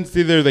a sense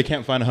either they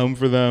can't find a home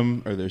for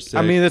them or they're sick.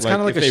 I mean, it's kind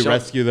of like if a they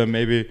rescue them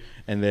maybe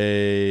and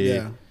they.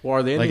 Yeah. Well,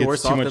 are they like any it's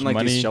worse too off much than like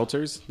money. these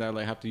shelters that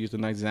like have to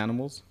euthanize these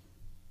animals?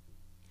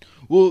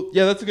 Well,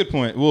 yeah, that's a good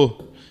point.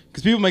 Well,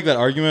 because people make that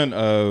argument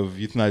of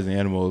euthanizing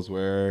animals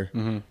where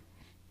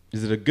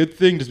is it a good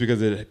thing just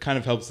because it kind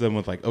of helps them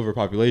with like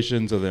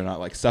overpopulation so they're not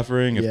like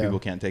suffering if people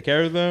can't take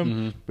care of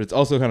them. But it's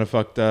also kind of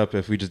fucked up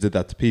if we just did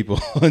that to people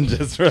and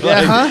just for Too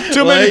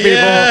many people.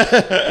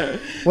 Yeah.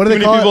 What do they Too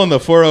many call people it? on the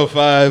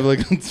 405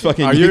 like let's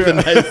fucking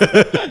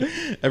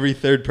euthanize every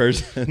third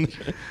person.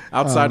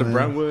 Outside of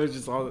Brentwood,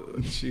 just all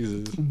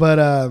Jesus. But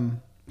I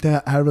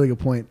had a really good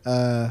point.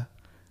 I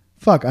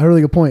had a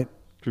really good point.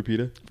 For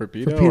PETA? For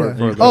PETA? For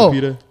PETA. Or for Oh.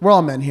 PETA? We're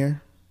all men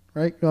here,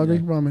 right? You all agree?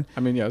 We're all men.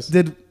 I mean, yes.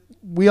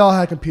 We all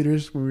had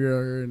computers when we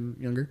were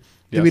younger?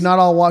 Did Yes. we not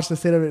all watch the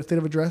State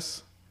of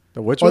Address?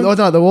 The which Oh, one?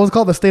 no, what was it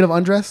called? The State of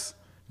Undress?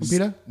 From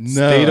PETA? No.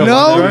 State of No.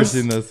 I've never Undress?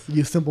 seen this.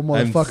 You simple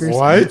I'm- motherfuckers.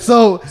 What?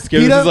 So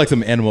Scared this is like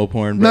some animal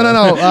porn, bro.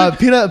 No.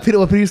 PETA.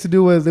 What PETA used to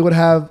do was they would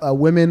have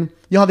women.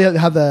 You know how they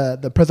have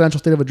the presidential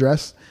State of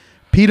Address.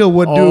 PETA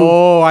would do.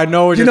 Oh, I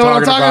know what You you're know what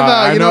I'm talking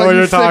about. I You know what you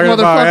you're sick talking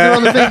motherfucker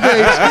on the about.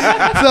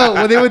 same page. So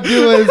what they would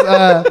do is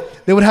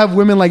they would have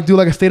women like do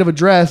like a state of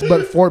address,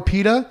 but for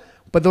PETA.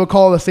 But they would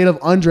call it a state of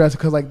undress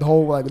because like the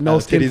whole like no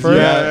skin titties, fur.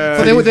 yeah.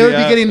 So they would be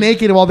Yeah. getting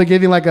naked while they're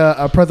giving like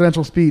a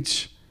presidential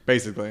speech.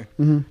 Basically,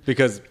 Mm-hmm.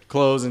 because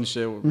clothes and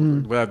shit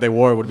that they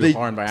wore would be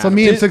harmed by So animals.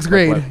 me in sixth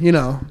grade, you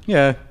know.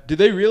 Yeah. Did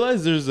they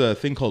realize there's a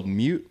thing called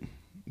mute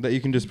that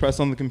you can just press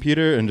on the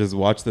computer and just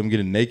watch them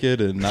getting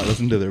naked and not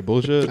listen to their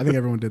bullshit? I think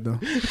everyone did though.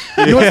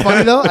 You know what's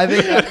funny though? I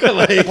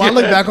think when I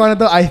look back on it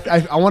though,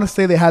 I want to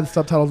say they had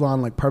subtitles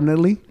on like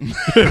permanently.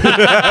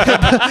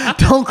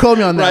 Don't quote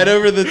me on that. Right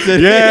over the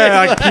titty.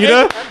 Yeah, like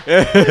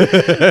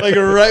PETA. Like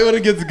right when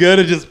it gets good,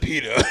 it just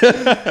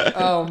PETA.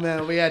 Oh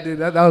man, but yeah, dude,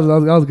 that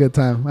was a good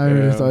time. I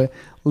remember Yeah. this story.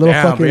 Little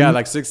Damn, fucking but yeah,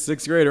 like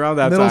sixth grade around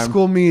that middle time.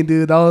 school me,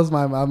 dude. That was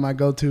my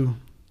go-to.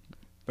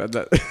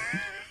 That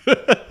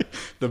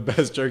the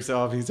best jerks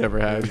off he's ever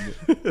had.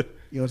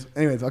 You know,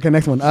 anyways, okay,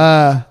 next one.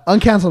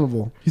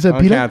 Uncancelable. You said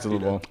PETA?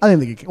 Uncancelable. I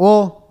didn't think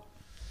well,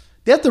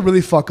 they have to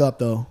really fuck up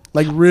though.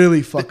 Like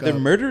really fuck They're up.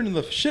 murdering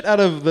the shit out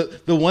of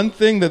the one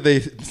thing that they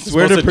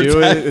swear to supposed to do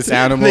protect. it, it's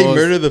animals. They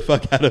murder the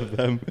fuck out of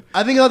them.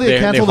 I think how they They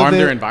canceled harm it.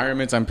 their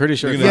environments. I'm pretty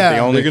sure it's Yeah. not the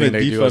only They're thing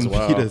gonna they do as defund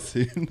well. PETA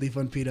soon.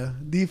 Defund PETA.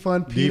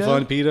 Defund PETA.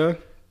 Defund PETA.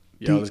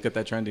 Yo, D- let's get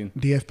that trending.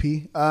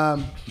 DFP.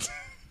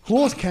 Who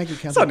else can't get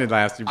canceled? Something to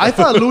ask you. I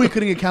thought Louis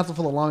couldn't get canceled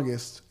for the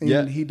longest. And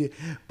Yeah. he did.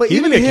 But he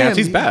even didn't get him,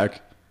 canceled. He's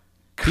back.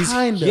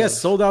 Kind of. He has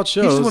sold out He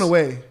shows. just went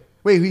away.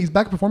 Wait, he's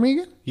back performing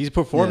again He's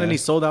performed Yeah. and he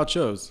sold out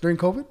shows. during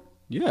COVID?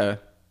 Yeah.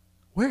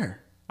 Where?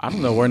 I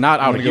don't know. We're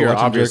not out wanna of go here, watch him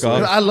jerk obviously.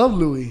 off? I love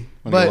Louis, Wanna go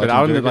but watch But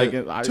I him don't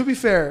jerk like. to be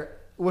fair,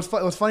 what's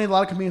funny, a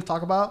lot of comedians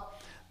talk about,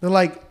 they're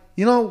like,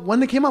 you know, when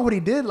they came out what he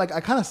did, like I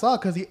kind of saw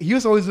because he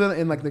used to always do it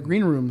in like the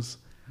green rooms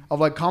of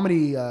like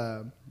comedy.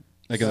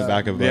 Like in the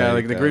back of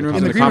like the green rooms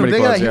In the the green room, comedy they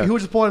clubs, he would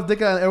just pull his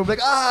dick out, and everyone would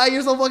be like,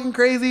 you're so fucking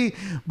crazy.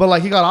 But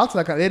like he got off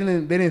to that. They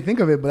didn't think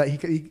of it, but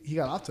he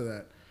got off to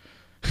that.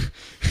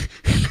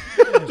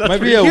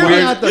 Might be a Hear me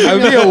weird. out, though.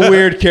 Might be a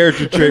weird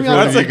character trait for Hear me one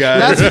out. of you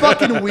guys. That's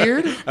fucking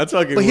weird. That's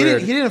fucking But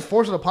weird. he didn't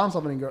force it upon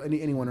himself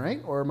anyone,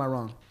 right? Or am I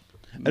wrong?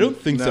 I don't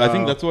think so. I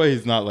think No. that's why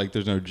he's not like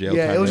there's no jail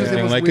Yeah, time. it was or just- it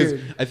anything. was Like, 'cause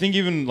weird. I think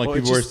even like Well,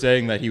 it's people were just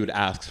saying that he would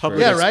ask for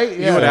Public Yeah, it. right?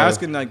 You Yeah. would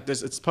ask and like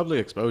this. It's public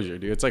exposure,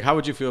 dude. It's like how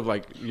would you feel if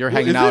like you're Well,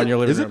 hanging is out it- in your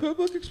living Is it room?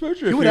 public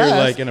exposure He if would you're ask.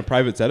 like in a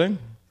private setting?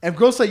 If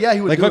girls say yeah,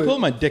 he would Like do if I it. pull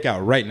my dick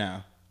out right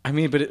now. I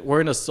mean, but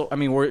we're in a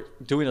we're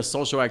doing a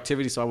social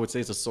activity, so I would say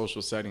it's a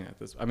social setting at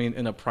this. I mean,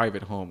 in a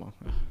private home.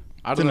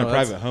 I It's don't in know. a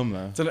private home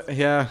though.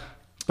 Yeah,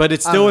 but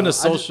it's I still don't in know. a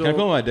I just- Can I pull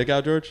social. my dick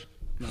out, George?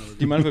 Do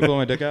you mind if I pull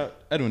my dick out?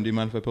 Edwin, do you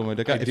mind if I pull my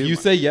dick out? If do. you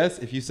say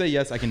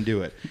yes, I can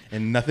do it.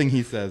 And nothing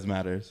he says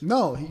matters.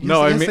 No,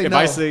 No, I he mean say if no.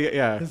 I say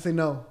yeah, He say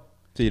no.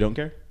 So you don't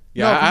care?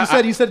 yeah. No,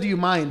 'cause you said, do you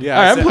mind? yeah.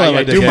 All right, I I'm said- pulling my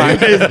I dick do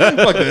mind. out.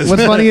 Fuck this.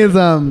 What's funny is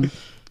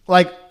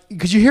like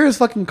because you hear his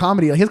fucking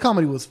comedy. Like his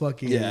comedy was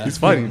fucking. Yeah. He's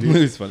funny, dude.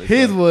 He's funny.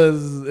 His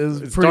was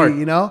It's pretty. dark.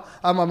 You know,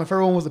 my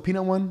favorite one was the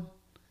peanut one,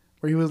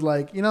 where he was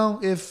like,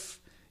 if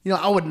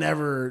I would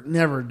never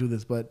do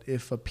this, but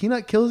if a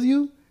peanut kills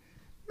you,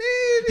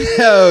 maybe.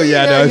 Oh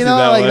yeah, no, I you see know,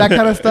 that like one. that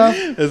kind of stuff.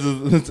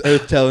 It's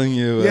Earth telling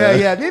you.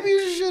 Yeah, maybe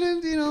you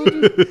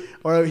shouldn't.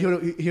 Or he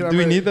Do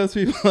we need those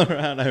people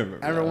around? I remember.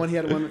 I remember when he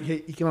had one. He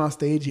came on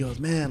stage. He goes,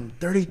 "Man,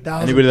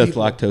 30,000." Anybody that's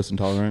people. lactose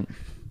intolerant.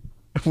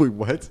 Wait,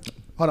 what?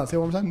 Hold on, say it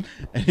one more time.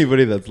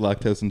 Anybody that's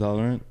lactose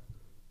intolerant.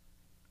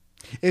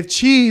 If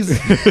cheese,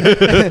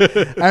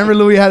 I remember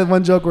Louis had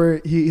one joke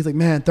where he's like,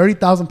 "Man,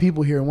 30,000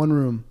 people here in one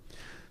room.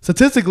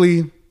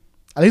 Statistically,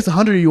 at least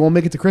 100 of you won't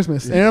make it to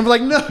Christmas." And I'm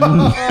like, "No."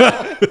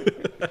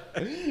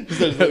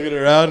 Just looking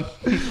around.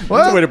 That's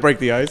a way to break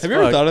the ice. Have you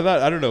ever Fuck. thought of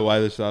that? I don't know why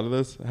they thought of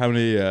this. How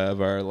many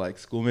of our like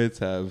schoolmates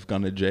have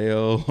gone to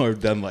jail or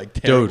done like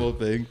terrible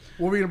things?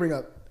 What were we gonna bring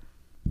up?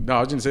 No, I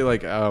was gonna say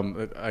like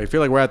I feel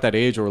like we're at that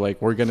age where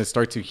like we're gonna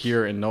start to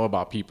hear and know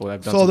about people that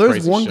have done. So some there's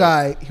crazy one shit.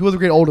 guy. He was a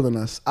grade older than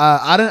us.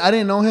 I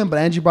didn't know him, but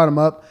Angie brought him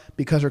up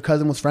because her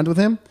cousin was friends with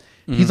him.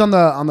 Mm-hmm. He's on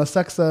the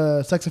sex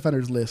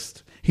offenders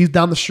list. He's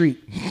down the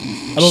street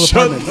at those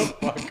Shut apartments. the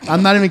fuck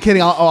I'm not even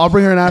kidding. I'll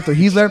bring her in after.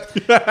 He's there.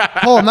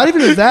 Oh, not even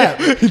just that.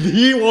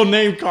 He will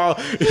name call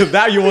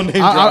that you will name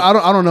drop.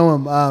 I don't know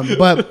him.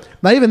 But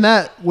not even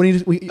that. When I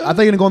thought you're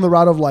gonna go on the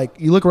route of like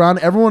you look around,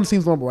 everyone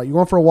seems normal, right? You're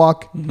going for a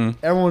walk,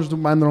 everyone's just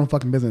mind their own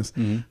fucking business.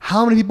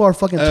 How many people are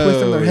fucking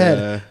twisting their head?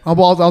 yeah. I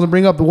was gonna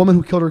bring up the woman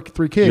who killed her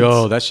 3 kids.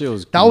 Yo, that shit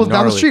was That was down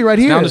the gnarly. street right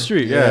It's here. Down the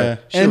street, yeah. Yeah.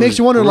 Shit And it makes was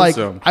you wonder,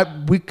 gruesome.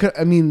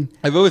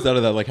 I've always thought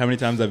of that. Like how many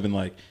times I've been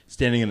like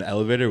standing in an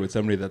elevator with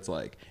somebody that's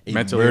like a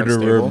Mentally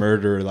unstable.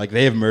 murderer. Like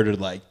they have murdered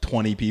like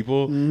 20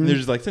 people. And they're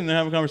just like sitting there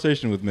having a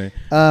conversation with me.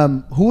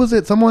 Who was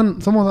it? Someone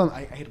was on.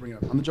 I hate to bring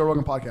it up on the Joe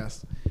Rogan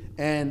podcast,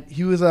 and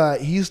he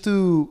used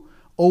to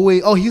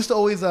always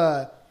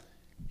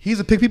he used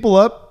to pick people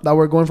up that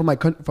were going from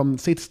from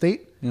state to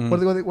state. What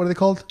are they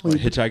called? Like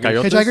hitchhikers.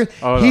 Coyotes? Hitchhiker.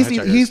 Oh, no, he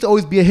hitchhikers. used to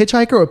always be a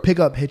hitchhiker or pick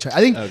up hitchhiker.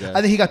 I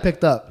think he got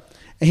picked up.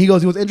 And he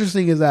goes, what's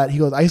interesting is that he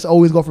goes, I used to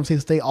always go from state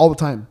to state all the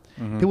time.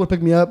 People would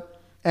pick me up.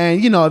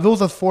 And, if it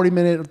was a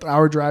 40-minute,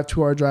 hour drive,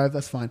 2-hour drive,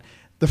 that's fine.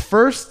 The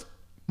first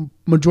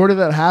majority of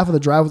that half of the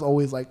drive was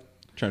always like,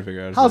 Trying to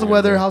figure out how's the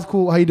weather? How's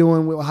cool? How you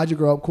doing? How'd you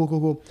grow up?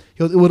 Cool.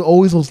 It would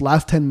always those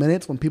last 10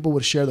 minutes when people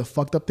would share the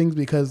fucked up things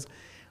because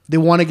they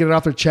want to get it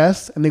off their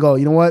chest and they go,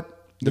 you know what?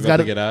 This guy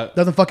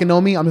doesn't fucking know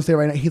me. I'm gonna say it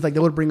right now. He's like,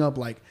 they would bring up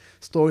like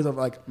stories of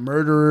like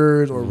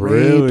murderers or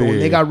raped or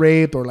they got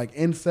raped or like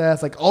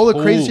incest, like all the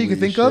crazy shit you could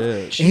think of.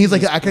 And he's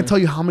like, I can't tell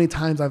you how many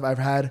times I've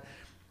had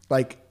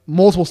like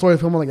multiple stories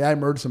from him like I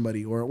murdered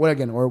somebody or what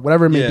again or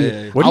whatever it may be.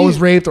 Yeah. I was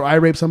raped or I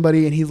raped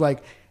somebody, and he's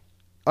like,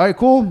 all right,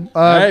 cool.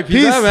 All right,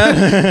 peace, out,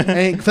 man.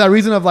 And for that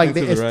reason of like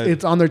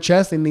it's on their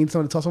chest and they need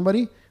someone to tell somebody,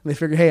 and they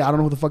figure, hey, I don't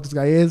know who the fuck this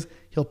guy is.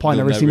 He'll probably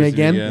never see me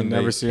again.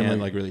 Never see him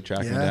like really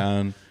track him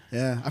down.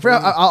 Yeah, I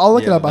forgot. I'll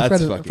look it up. I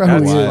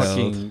forgot who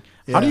he is.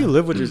 How do you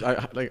live with your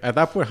like at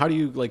that point? How do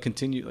you like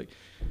continue like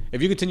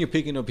if you continue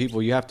picking up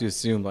people, you have to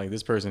assume like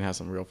this person has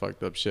some real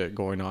fucked up shit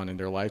going on in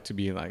their life to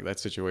be in like that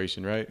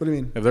situation, right? What do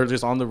you mean? If they're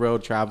just on the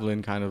road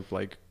traveling, kind of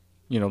like,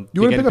 you know,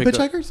 you want to pick up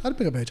hitchhikers? I'd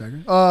pick up a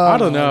hitchhiker. I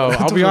don't know.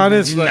 I'll be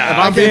honest. Like, if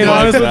I'm being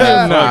honest with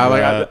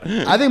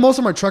you, I think most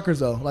of them are truckers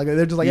though. Like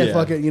they're just like, yeah,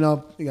 fuck it, you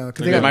know,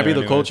 because it might be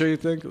the culture. You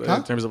think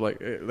in terms of like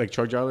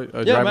truck drivers?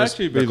 Yeah,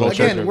 actually,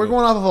 again, we're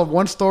going off of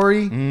one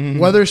story.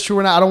 Whether it's true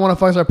or not, I don't want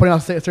to start putting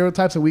out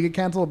stereotypes and we get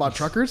canceled about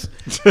truckers.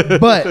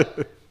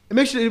 But it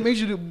makes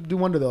you do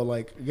wonder though.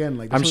 Like again,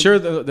 like I'm sure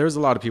there's a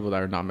lot of people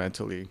that are not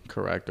mentally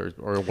correct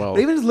or well.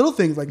 Even just little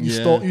things like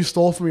you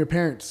stole from your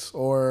parents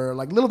or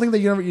like little things that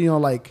you never, you know,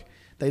 like.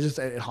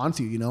 It haunts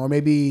you, you know, or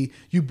maybe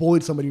you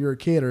bullied somebody when you were a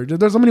kid, or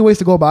there's so many ways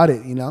to go about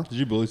it, you know. Did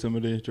you bully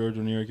somebody, George,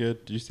 when you were a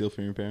kid? Did you steal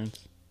from your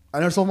parents? I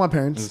never stole from my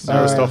parents. I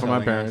never stole from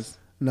my parents.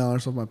 No, I never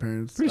stole from my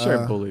parents. Pretty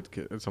sure I bullied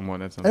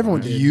someone at some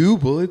everyone point. did. You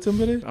bullied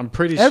somebody? I'm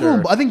pretty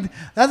everyone, sure. I think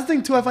that's the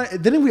thing too. I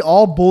find didn't we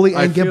all bully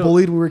and get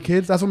bullied when we were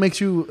kids? That's what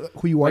makes you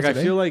who you are like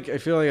today. I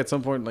feel like at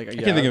some point, like I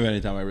can't think of any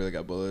time I really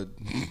got bullied.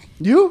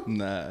 You?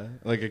 Nah,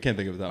 like I can't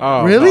think of that.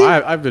 Oh, really?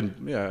 No, I've been.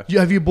 Yeah.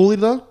 Have you bullied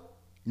though?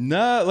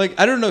 Nah, like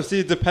I don't know. See,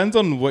 it depends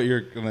on what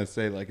you're gonna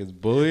say. Like, is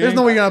bullying? There's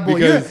no way you're not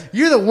bullying.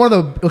 You're one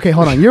of the. Okay,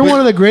 hold on. You're one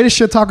of the greatest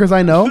shit talkers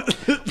I know.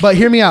 But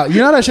hear me out.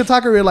 You're not a shit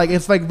talker. You're like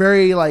it's like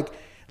very like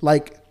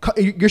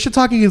your shit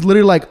talking is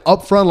literally like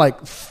upfront.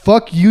 Like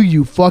fuck you,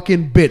 you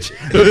fucking bitch.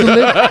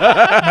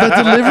 The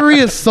delivery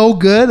is so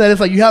good that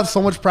it's like you have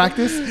so much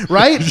practice,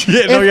 right?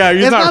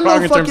 You're not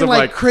wrong in terms of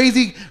like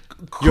crazy.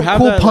 You have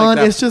cool that, pun.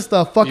 Like it's just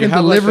a fucking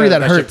delivery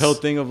that hurts. Chappelle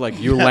thing of like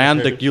you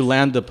land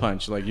the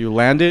punch, like you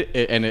land it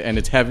and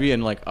it's heavy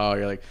and like oh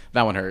you're like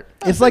that one hurt.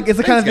 It's the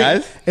kind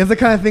of thing. It's the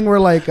kind of thing where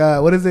like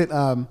what is it?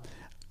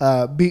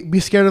 Be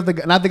scared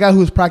of not the guy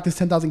who's practiced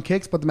 10,000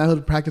 kicks, but the man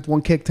who's practiced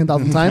one kick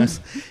 10,000 times.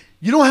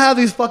 You don't have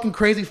these fucking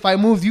crazy fight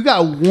moves. You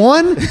got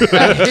one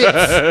that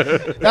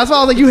hits. That's why I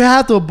was like, you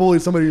have to bully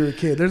somebody when you're a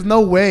kid. There's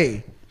no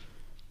way.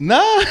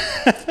 Nah.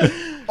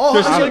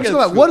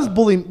 What is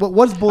bullying?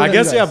 What's bullying? I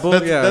guess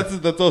bullying.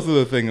 That's also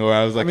the thing where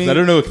I was like, I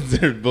don't know what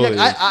considered bullying.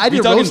 Yeah, I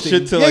did talking roasting.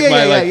 shit to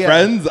my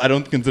friends. I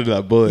don't consider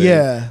that bullying.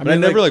 Yeah, I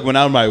never like went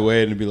out of my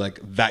way and be like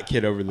that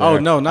kid over there. Oh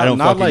no, I don't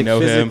not fucking like know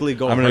physically him.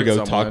 go. I'm gonna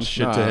go someone. talk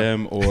shit to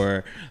him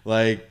or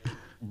like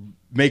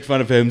make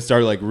fun of him,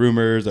 start like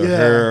rumors or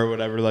her or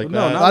whatever like that.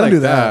 No, I don't like do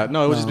that.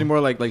 No, it would just be more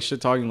like shit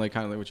talking, like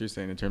kind of like what you're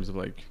saying in terms of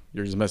like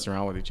you're just messing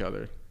around with each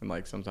other and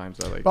like sometimes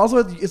that like. But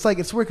also, it's like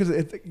it's weird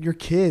because you're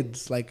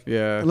kids. Like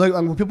yeah, like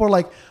when people are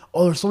like,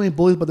 oh, there's so many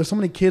bullies, but there's so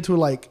many kids who are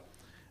like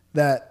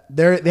that.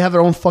 They have their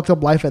own fucked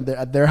up life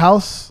at their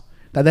house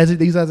that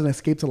they use that as an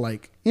escape to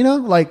like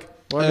like.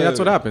 Well, I mean, that's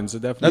what happens.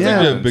 It definitely.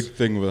 That's actually a big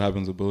thing. What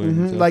happens with bullying.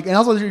 Mm-hmm. Like, and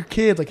also your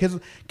kids. Like,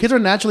 kids are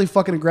naturally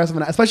fucking aggressive,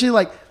 and especially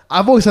like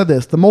I've always said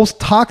this: the most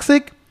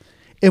toxic.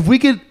 If we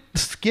could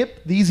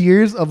skip these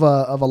years of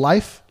a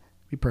life,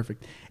 it'd be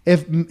perfect.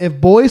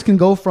 If boys can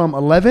go from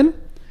 11,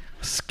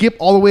 skip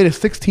all the way to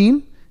 16,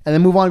 and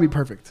then move on, it'd be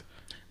perfect.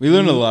 We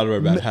learn a lot of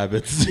our bad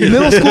habits.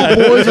 Middle school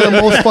boys are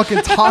the most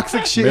fucking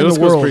toxic shit in the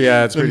world.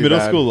 It's the middle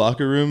school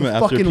locker room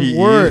after fucking PE.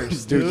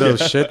 worst, dude. Those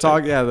shit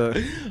talk,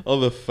 all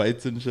the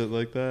fights and shit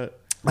like that.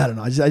 I don't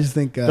know. I just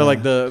think so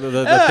like the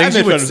things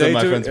you would say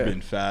my to friends being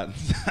fat.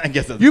 I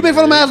guess that's you make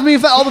fun of my ass being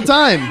fat all the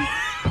time.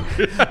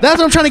 That's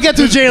what I'm trying to get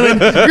to,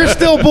 Jalen. You're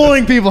still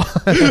bullying people.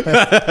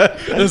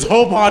 This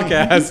whole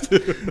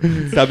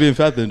podcast. Stop being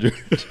fat, then,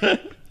 George.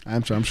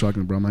 I'm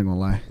struggling, bro. I'm not gonna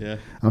lie. Yeah,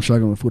 I'm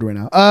struggling with food right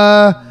now.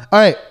 All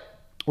right,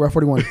 we're at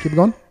 41. Keep it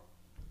going.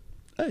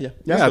 Yeah.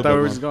 I thought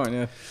we were just going.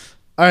 Yeah.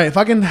 All right,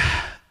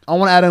 I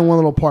want to add in one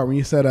little part when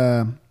you said,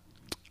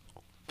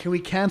 "Can we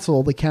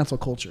cancel the cancel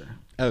culture?"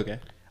 Okay.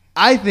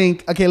 I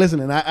think. Okay,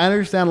 listen, and I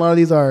understand a lot of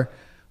these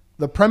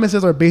the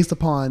premises are based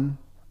upon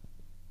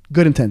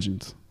good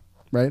intentions,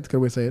 right? It's a good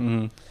way to say it.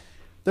 Mm-hmm.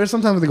 There's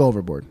sometimes they go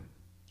overboard.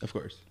 Of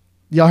course.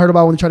 Y'all heard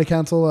about when they try to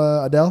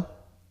cancel Adele?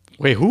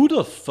 Wait, who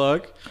the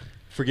fuck?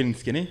 For getting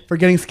skinny? For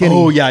getting skinny.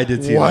 Oh, yeah, I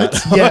did see that.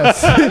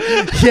 Yes.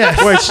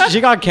 Yes. Wait,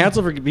 she got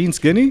canceled for being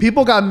skinny?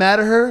 People got mad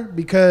at her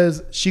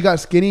because she got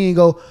skinny and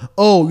go,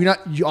 oh,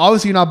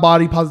 you're not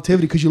body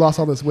positivity because you lost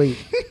all this weight.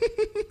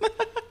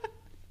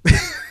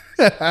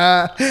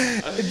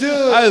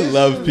 I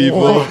love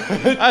people.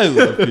 I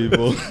love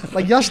people.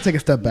 Like y'all should take a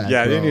step back.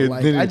 Yeah, bro. they need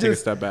Like, to take a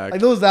step back.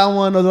 Like there was that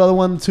one, or the other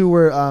one too,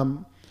 where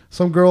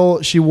some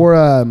girl, she wore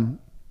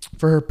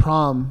for her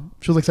prom.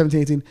 She was like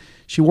 17, 18.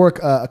 She wore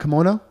a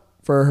kimono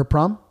for her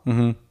prom.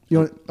 Mm-hmm. You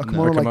know, a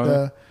kimono, like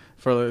the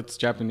for it's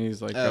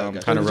Japanese, like okay.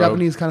 kind of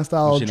Japanese kind of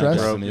style She not dress.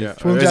 Japanese? Yeah.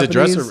 She was Is it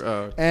dress Japanese,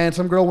 or? and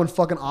some girl went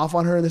fucking off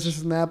on her and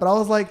this and that. But I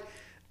was like,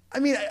 I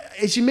mean,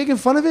 is she making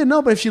fun of it?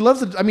 No, but if she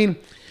loves it, I mean.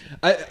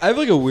 I have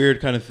like a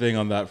weird kind of thing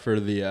on that for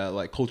the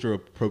like cultural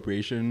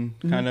appropriation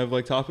kind of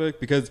like topic,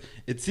 because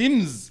it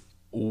seems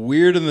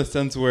weird in the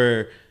sense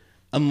where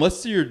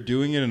unless you're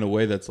doing it in a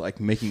way that's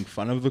like making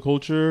fun of the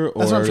culture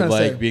or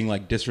like being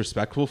like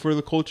disrespectful for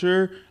the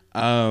culture,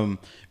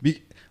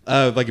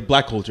 like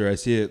black culture, I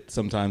see it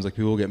sometimes. Like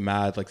people get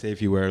mad, like say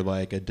if you wear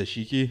like a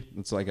dashiki,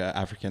 it's like an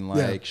African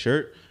like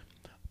shirt.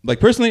 Like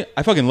personally,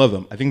 I fucking love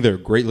them. I think they're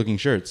great looking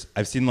shirts.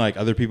 I've seen like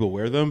other people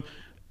wear them,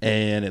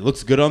 and it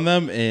looks good on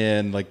them.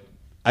 And like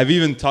I've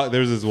even talked.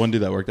 There was this one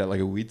dude that worked at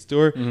like a weed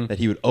store that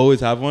he would always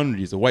have one.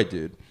 He's a white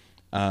dude.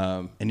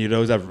 And he'd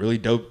always have really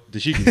dope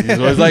dashikis. He's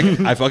always like,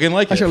 I fucking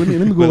like it. Actually,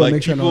 let me Google like,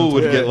 make sure people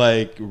would get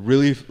like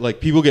really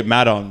like people get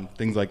mad on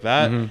things like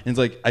that, and it's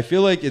like I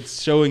feel like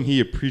it's showing he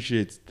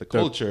appreciates the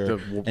culture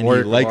and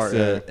he likes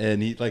it,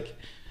 and he like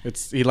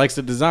he likes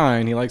the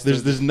design. He likes.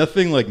 There's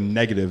nothing like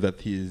negative that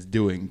he's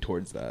doing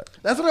towards that.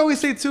 That's what I always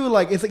say too.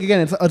 Like it's like,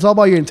 again, it's all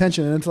about your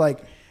intention, and it's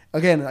like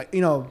again, like,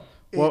 you know.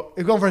 Well,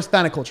 it's going for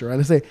Hispanic culture, right?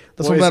 Let's say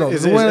the sombrero.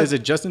 Is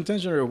it just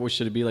intention, or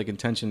should it be like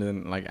intention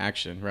and like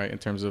action, right? In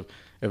terms of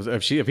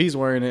if he's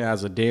wearing it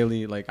as a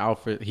daily like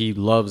outfit, he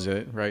loves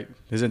it, right?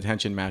 His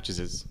intention matches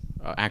his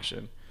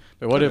action.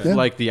 But what if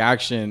like the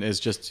action is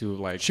just to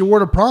like she wore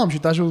to prom, she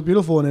thought she was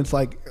beautiful, and it's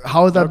like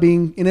how is that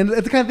being? And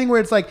it's the kind of thing where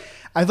it's like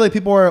I feel like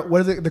people are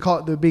what is it they call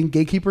it? They're being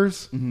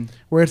gatekeepers,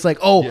 where it's like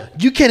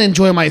you can't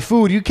enjoy my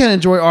food, you can't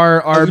enjoy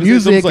our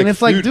music, and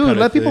it's like dude,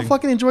 let people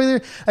fucking enjoy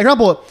their.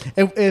 Example,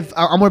 if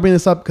I'm gonna bring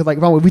this up because like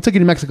if we took you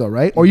to Mexico,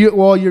 right? Or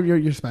you're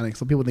Hispanic,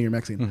 so people think you're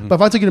Mexican. But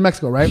if I took you to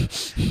Mexico, right?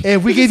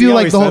 If we gave you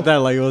like the whole that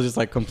like it was just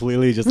like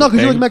completely just no,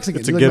 because you look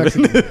Mexican,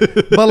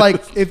 But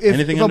like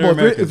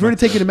if we're to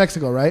take you to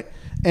Mexico, right?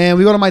 And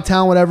we go to my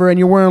town, whatever, and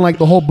you're wearing like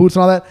the whole boots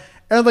and all that.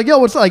 And I was like, yo,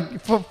 what's like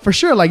for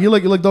sure? Like you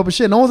look dope as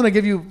shit. No one's gonna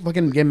give you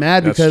fucking get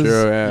mad because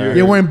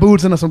you're wearing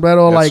boots and a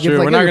sombrero. That's like true. It's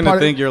like, we're not gonna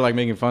think you're like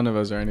making fun of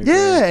us or anything.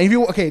 Yeah, and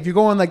if you're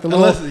going like the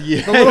little fucking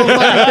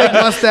big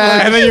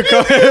mustache, and then you're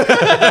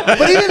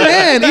but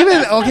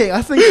okay,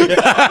 I think.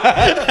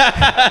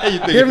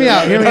 Hear me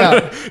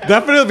out.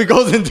 Definitely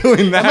goes in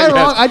doing that. Am I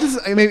wrong? I just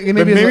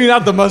maybe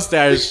not the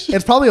mustache.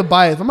 It's probably a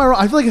bias. Am I wrong?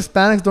 I feel like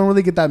Hispanics don't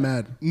really get that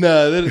mad.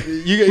 No,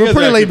 we're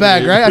pretty laid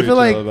back, right? I feel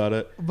like about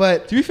it.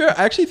 But to be fair,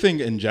 I actually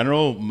think in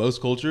general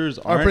most cultures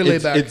are pretty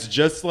laid back. It's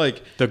just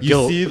like the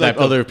guilt see, like,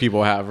 that other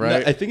people have,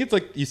 right? I think it's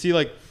like you see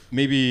like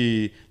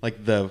maybe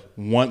like the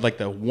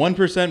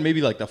 1%,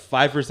 maybe like the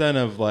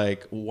 5% of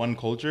like one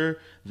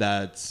culture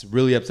that's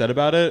really upset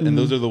about it, and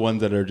those are the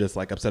ones that are just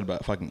like upset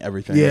about fucking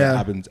everything that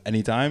happens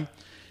anytime.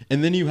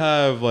 And then you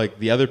have like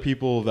the other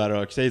people that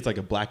are say it's like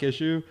a black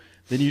issue.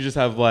 Then you just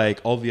have like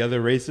all the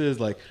other races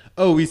like,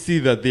 oh, we see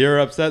that they're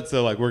upset,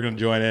 so like we're gonna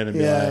join in and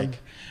be like,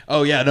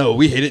 oh yeah, no,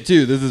 we hate it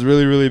too. This is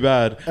really, really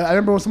bad. I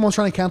remember when someone was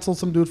trying to cancel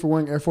some dude for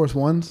wearing Air Force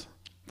Ones.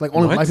 Like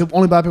only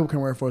black people can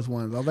wear Air Force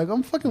Ones. I was like,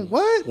 I'm fucking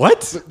what?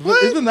 What?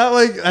 Isn't that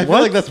like? I feel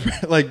like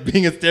that's like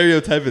being a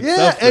stereotype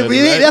itself.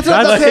 Yeah, that's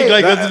what I'm saying.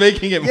 Like that's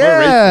making it more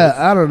racist. Yeah,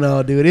 I don't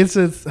know, dude. It's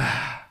just,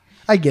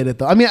 I get it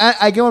though. I mean,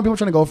 I get what people are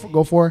trying to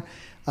go for,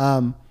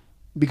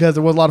 because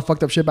there was a lot of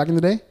fucked up shit back in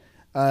the day.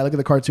 Look at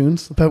the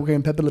cartoons,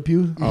 Pepe Le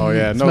Pew. Oh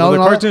yeah, no, the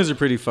cartoons are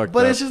pretty fucked up.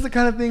 But it's just the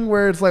kind of thing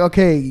where it's like,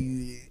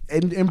 okay,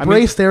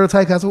 embrace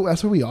stereotypes. That's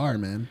what we are,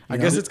 man. I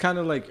guess it's kind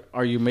of like,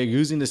 are you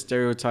using the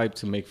stereotype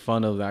to make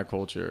fun of that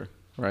culture,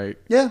 right?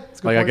 Yeah, that's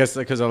a good point. I guess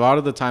because a lot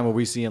of the time what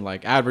we see in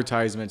like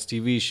advertisements,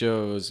 TV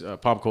shows,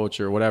 pop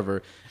culture,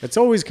 whatever, it's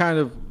always kind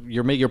of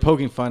you're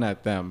poking fun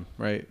at them,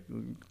 right?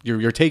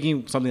 You're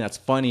taking something that's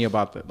funny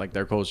about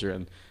their culture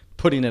and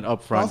putting it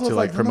up front to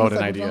like promote an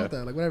idea.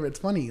 Like whatever, it's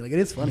funny. Like it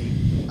is funny.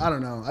 I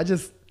don't know. I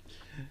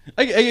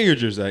get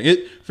what you're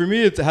saying. For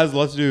me, it has a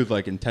lot to do with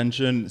like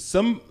intention.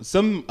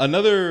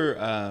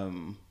 Another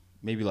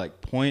maybe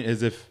like point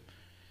is if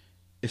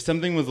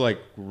something was like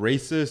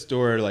racist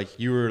or like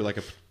you were like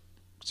a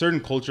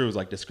certain culture was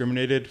like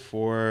discriminated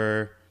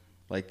for,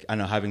 like I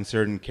don't know, having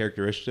certain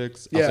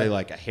characteristics. I'll say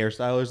like a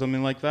hairstyle or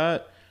something like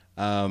that,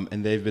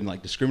 and they've been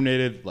like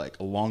discriminated like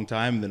a long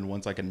time. Then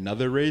once like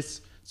another race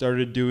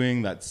started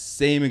doing that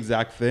same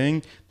exact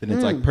thing, then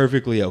it's like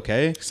perfectly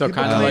okay. So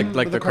kind of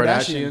like the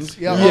Kardashians.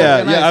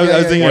 I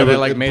was thinking where of they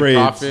like made braids.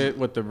 Profit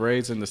with the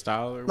braids and the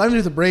style. Not even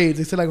just the braids.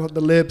 They said like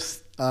the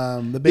lips,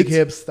 the big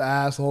hips, the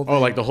ass, the whole thing. Oh,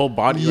 like the whole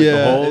body. Yeah,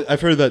 like the whole...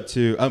 I've heard that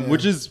too.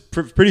 Which is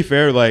pretty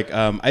fair. Like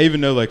I even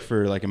know like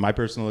for like in my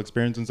personal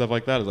experience and stuff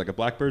like that, as like a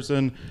black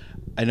person,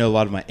 I know a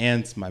lot of my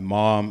aunts, my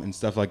mom, and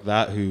stuff like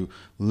that who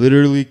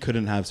literally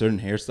couldn't have certain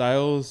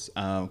hairstyles,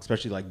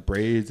 especially like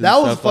braids. And that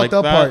was stuff the fucked like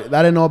up that. part that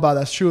I didn't know about.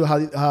 That's true. How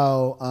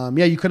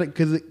you couldn't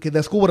because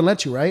the school wouldn't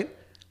let you, right?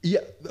 Yeah.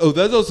 Oh,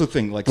 that's also a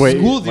thing. Like Wait,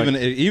 schools, like-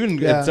 even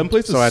Yeah. at some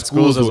places, So at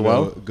schools as will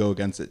well? go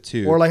against it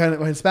too. Or like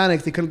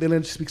Hispanics, they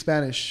didn't speak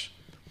Spanish.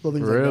 Little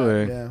things Really?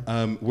 like that.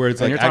 Yeah. Where it's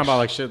And like you're talking about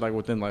like shit like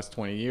within the last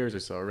 20 years or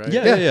so, right?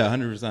 yeah, Yeah.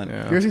 100%. Yeah.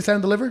 You ever seen Stand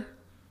and Deliver?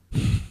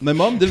 My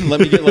mom didn't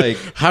let me get like.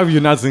 How have you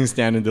not seen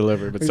Stand and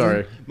Deliver? But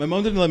sorry. My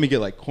mom didn't let me get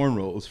like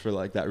cornrows for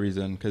like that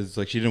reason because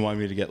like she didn't want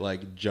me to get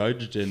like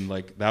judged and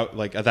like that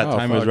like at that Oh,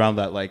 time it was fuck. around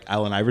that like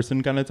Allen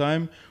Iverson kind of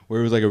time where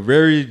it was like a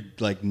very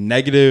like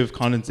negative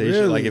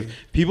connotation. Like Really? if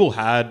people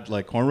had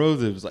like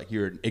cornrows, it was like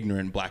you're an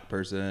ignorant black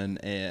person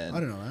and I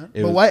don't know that.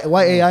 it But was-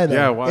 why AI though?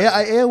 Yeah, why?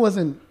 AI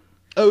wasn't.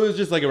 Oh, it was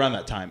just like around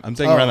that time. I'm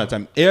saying Oh. around that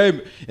time. AI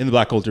in the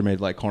black culture made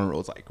like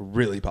cornrows like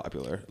really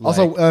popular.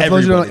 Also, Like, for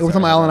those who don't know, everybody we're talking started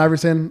about Allen that.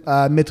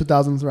 Iverson, mid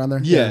 2000s around there.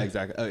 Yeah,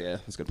 exactly. Oh yeah,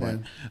 that's a good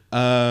point.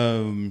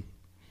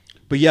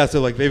 But yeah,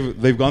 so like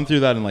they've gone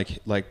through that and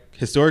like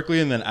historically,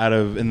 and then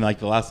in like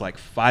the last like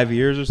 5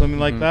 years or something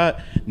like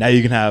that. Now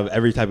you can have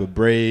every type of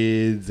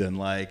braids and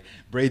like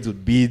braids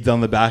with beads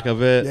on the back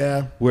of it.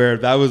 Yeah. Where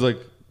that was like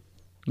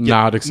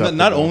Not acceptable.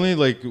 Not only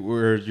like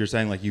where you're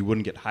saying like you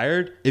wouldn't get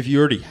hired if you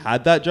already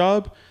had that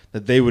job.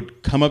 That they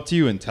would come up to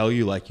you and tell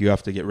you like you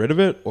have to get rid of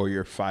it or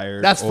you're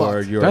fired. That's or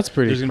fucked. you're, That's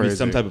pretty there's gonna be crazy.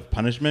 some type of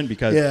punishment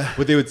because Yeah.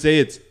 what they would say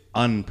it's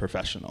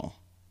unprofessional,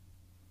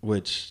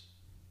 which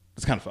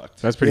is kind of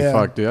fucked. That's pretty Yeah.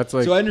 fucked, dude. That's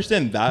like So I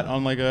understand that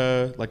on like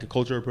a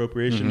cultural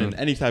appropriation Mm-hmm. and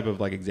any type of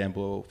like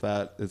example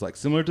that is like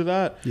similar to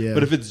that. Yeah.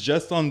 But if it's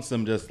just on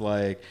some just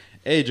like,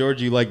 hey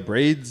George, you like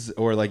braids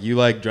or like you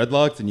like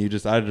dreadlocks and you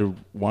decided to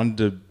want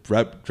to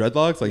rep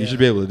dreadlocks, like you should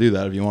be able to do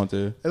that if you want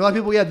to. A lot of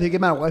people, they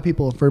get mad at white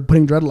people for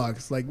putting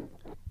dreadlocks. Like,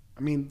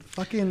 I mean,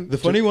 fucking. The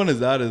funny one is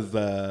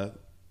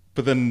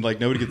but then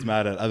like nobody gets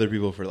mad at other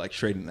people for like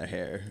straightening their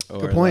hair or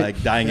Good point.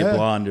 like dyeing Yeah. it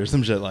blonde or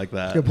some shit like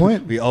that. Good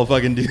point. We all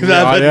fucking do that,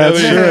 Yeah, but yeah,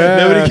 nobody, true, yeah.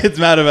 nobody gets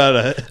mad about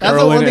it. That's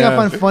the one thing I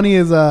find funny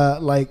is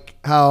like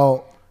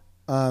how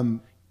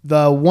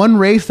the one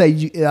race that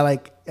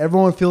like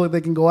everyone feel like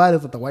they can go at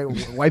is like the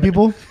white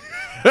people,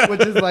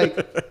 which is like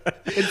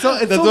it's so.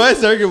 It's That's so, why I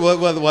started.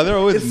 Why they're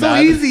always It's mad.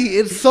 so easy.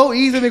 It's so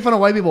easy to make fun of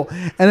white people,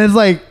 and it's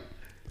like.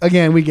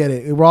 Again, we get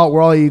it. We're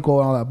all equal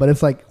and all that, but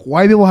it's like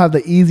white people have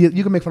the easiest.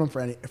 You can make fun of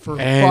them for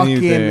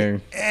Anything.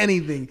 fucking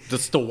anything.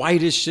 that's the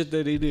whitest shit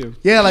that they do.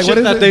 Yeah, like shit what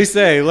is that it? they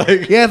say.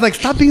 Like Yeah, it's like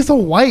stop being so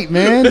white,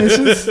 man. It's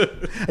just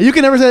you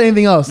can never say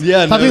anything else.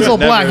 Yeah, stop no, being so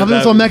never, black. Stop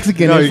being so never.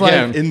 Mexican. No, it's you like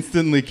can't.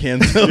 Instantly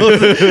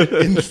canceled.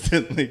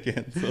 Instantly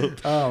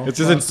canceled. oh, it's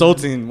just fuck.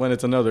 insulting when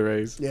it's another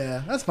race.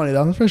 Yeah, that's funny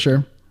though. That's for sure.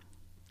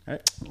 All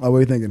right. What are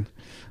you thinking?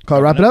 Call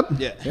it wrap it up.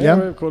 Yeah. Yeah.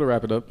 Right, cool to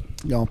wrap it up.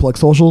 You want to plug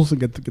socials and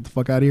get the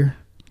fuck out of here?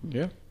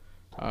 Yeah.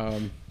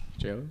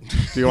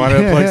 Jalen, do you want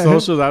to plug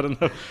socials? I don't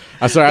know.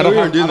 I'm sorry, I don't we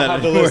have, weren't doing I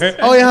that don't have the list. anymore.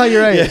 Oh yeah,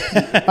 you're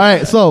right. All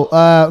right, so for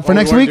Oh, we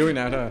next weren't week, doing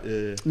that,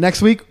 huh?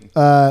 next week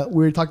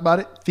we talked about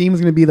it. Theme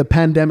is going to be the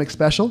pandemic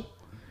special.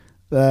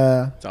 It's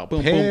a Boom,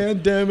 boom.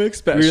 pandemic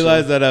special. We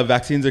realize that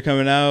vaccines are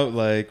coming out.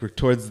 Like we're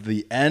towards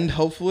the end,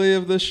 hopefully,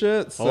 of this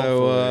shit. So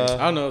Hopefully.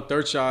 I don't know.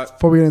 Third shot.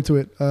 Before we get into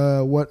it,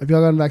 what have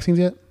y'all gotten vaccines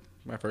yet?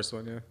 My first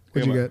one, yeah.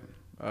 What'd you get?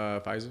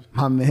 Pfizer.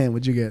 My man,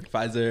 what'd you get?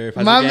 Pfizer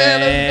My gang.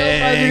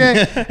 man,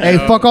 let's go, Pfizer gang.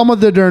 Hey, fuck all my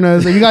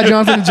Modernas. If you got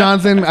Johnson &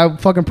 Johnson, I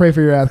fucking pray for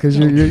your ass because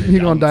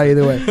you're going to die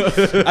either way.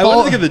 I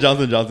wanted to get the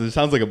Johnson & Johnson. It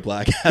sounds like a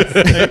black ass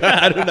thing.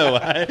 I don't know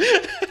why.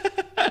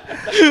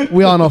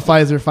 We all know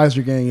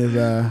Pfizer gang is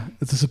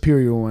it's a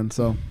superior one.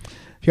 So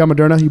if you got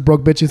Moderna, you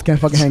broke bitches, can't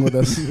fucking hang with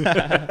us.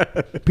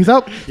 Peace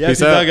out. Yeah, Peace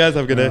peace out, out. guys.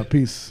 Have a good day.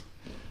 Peace.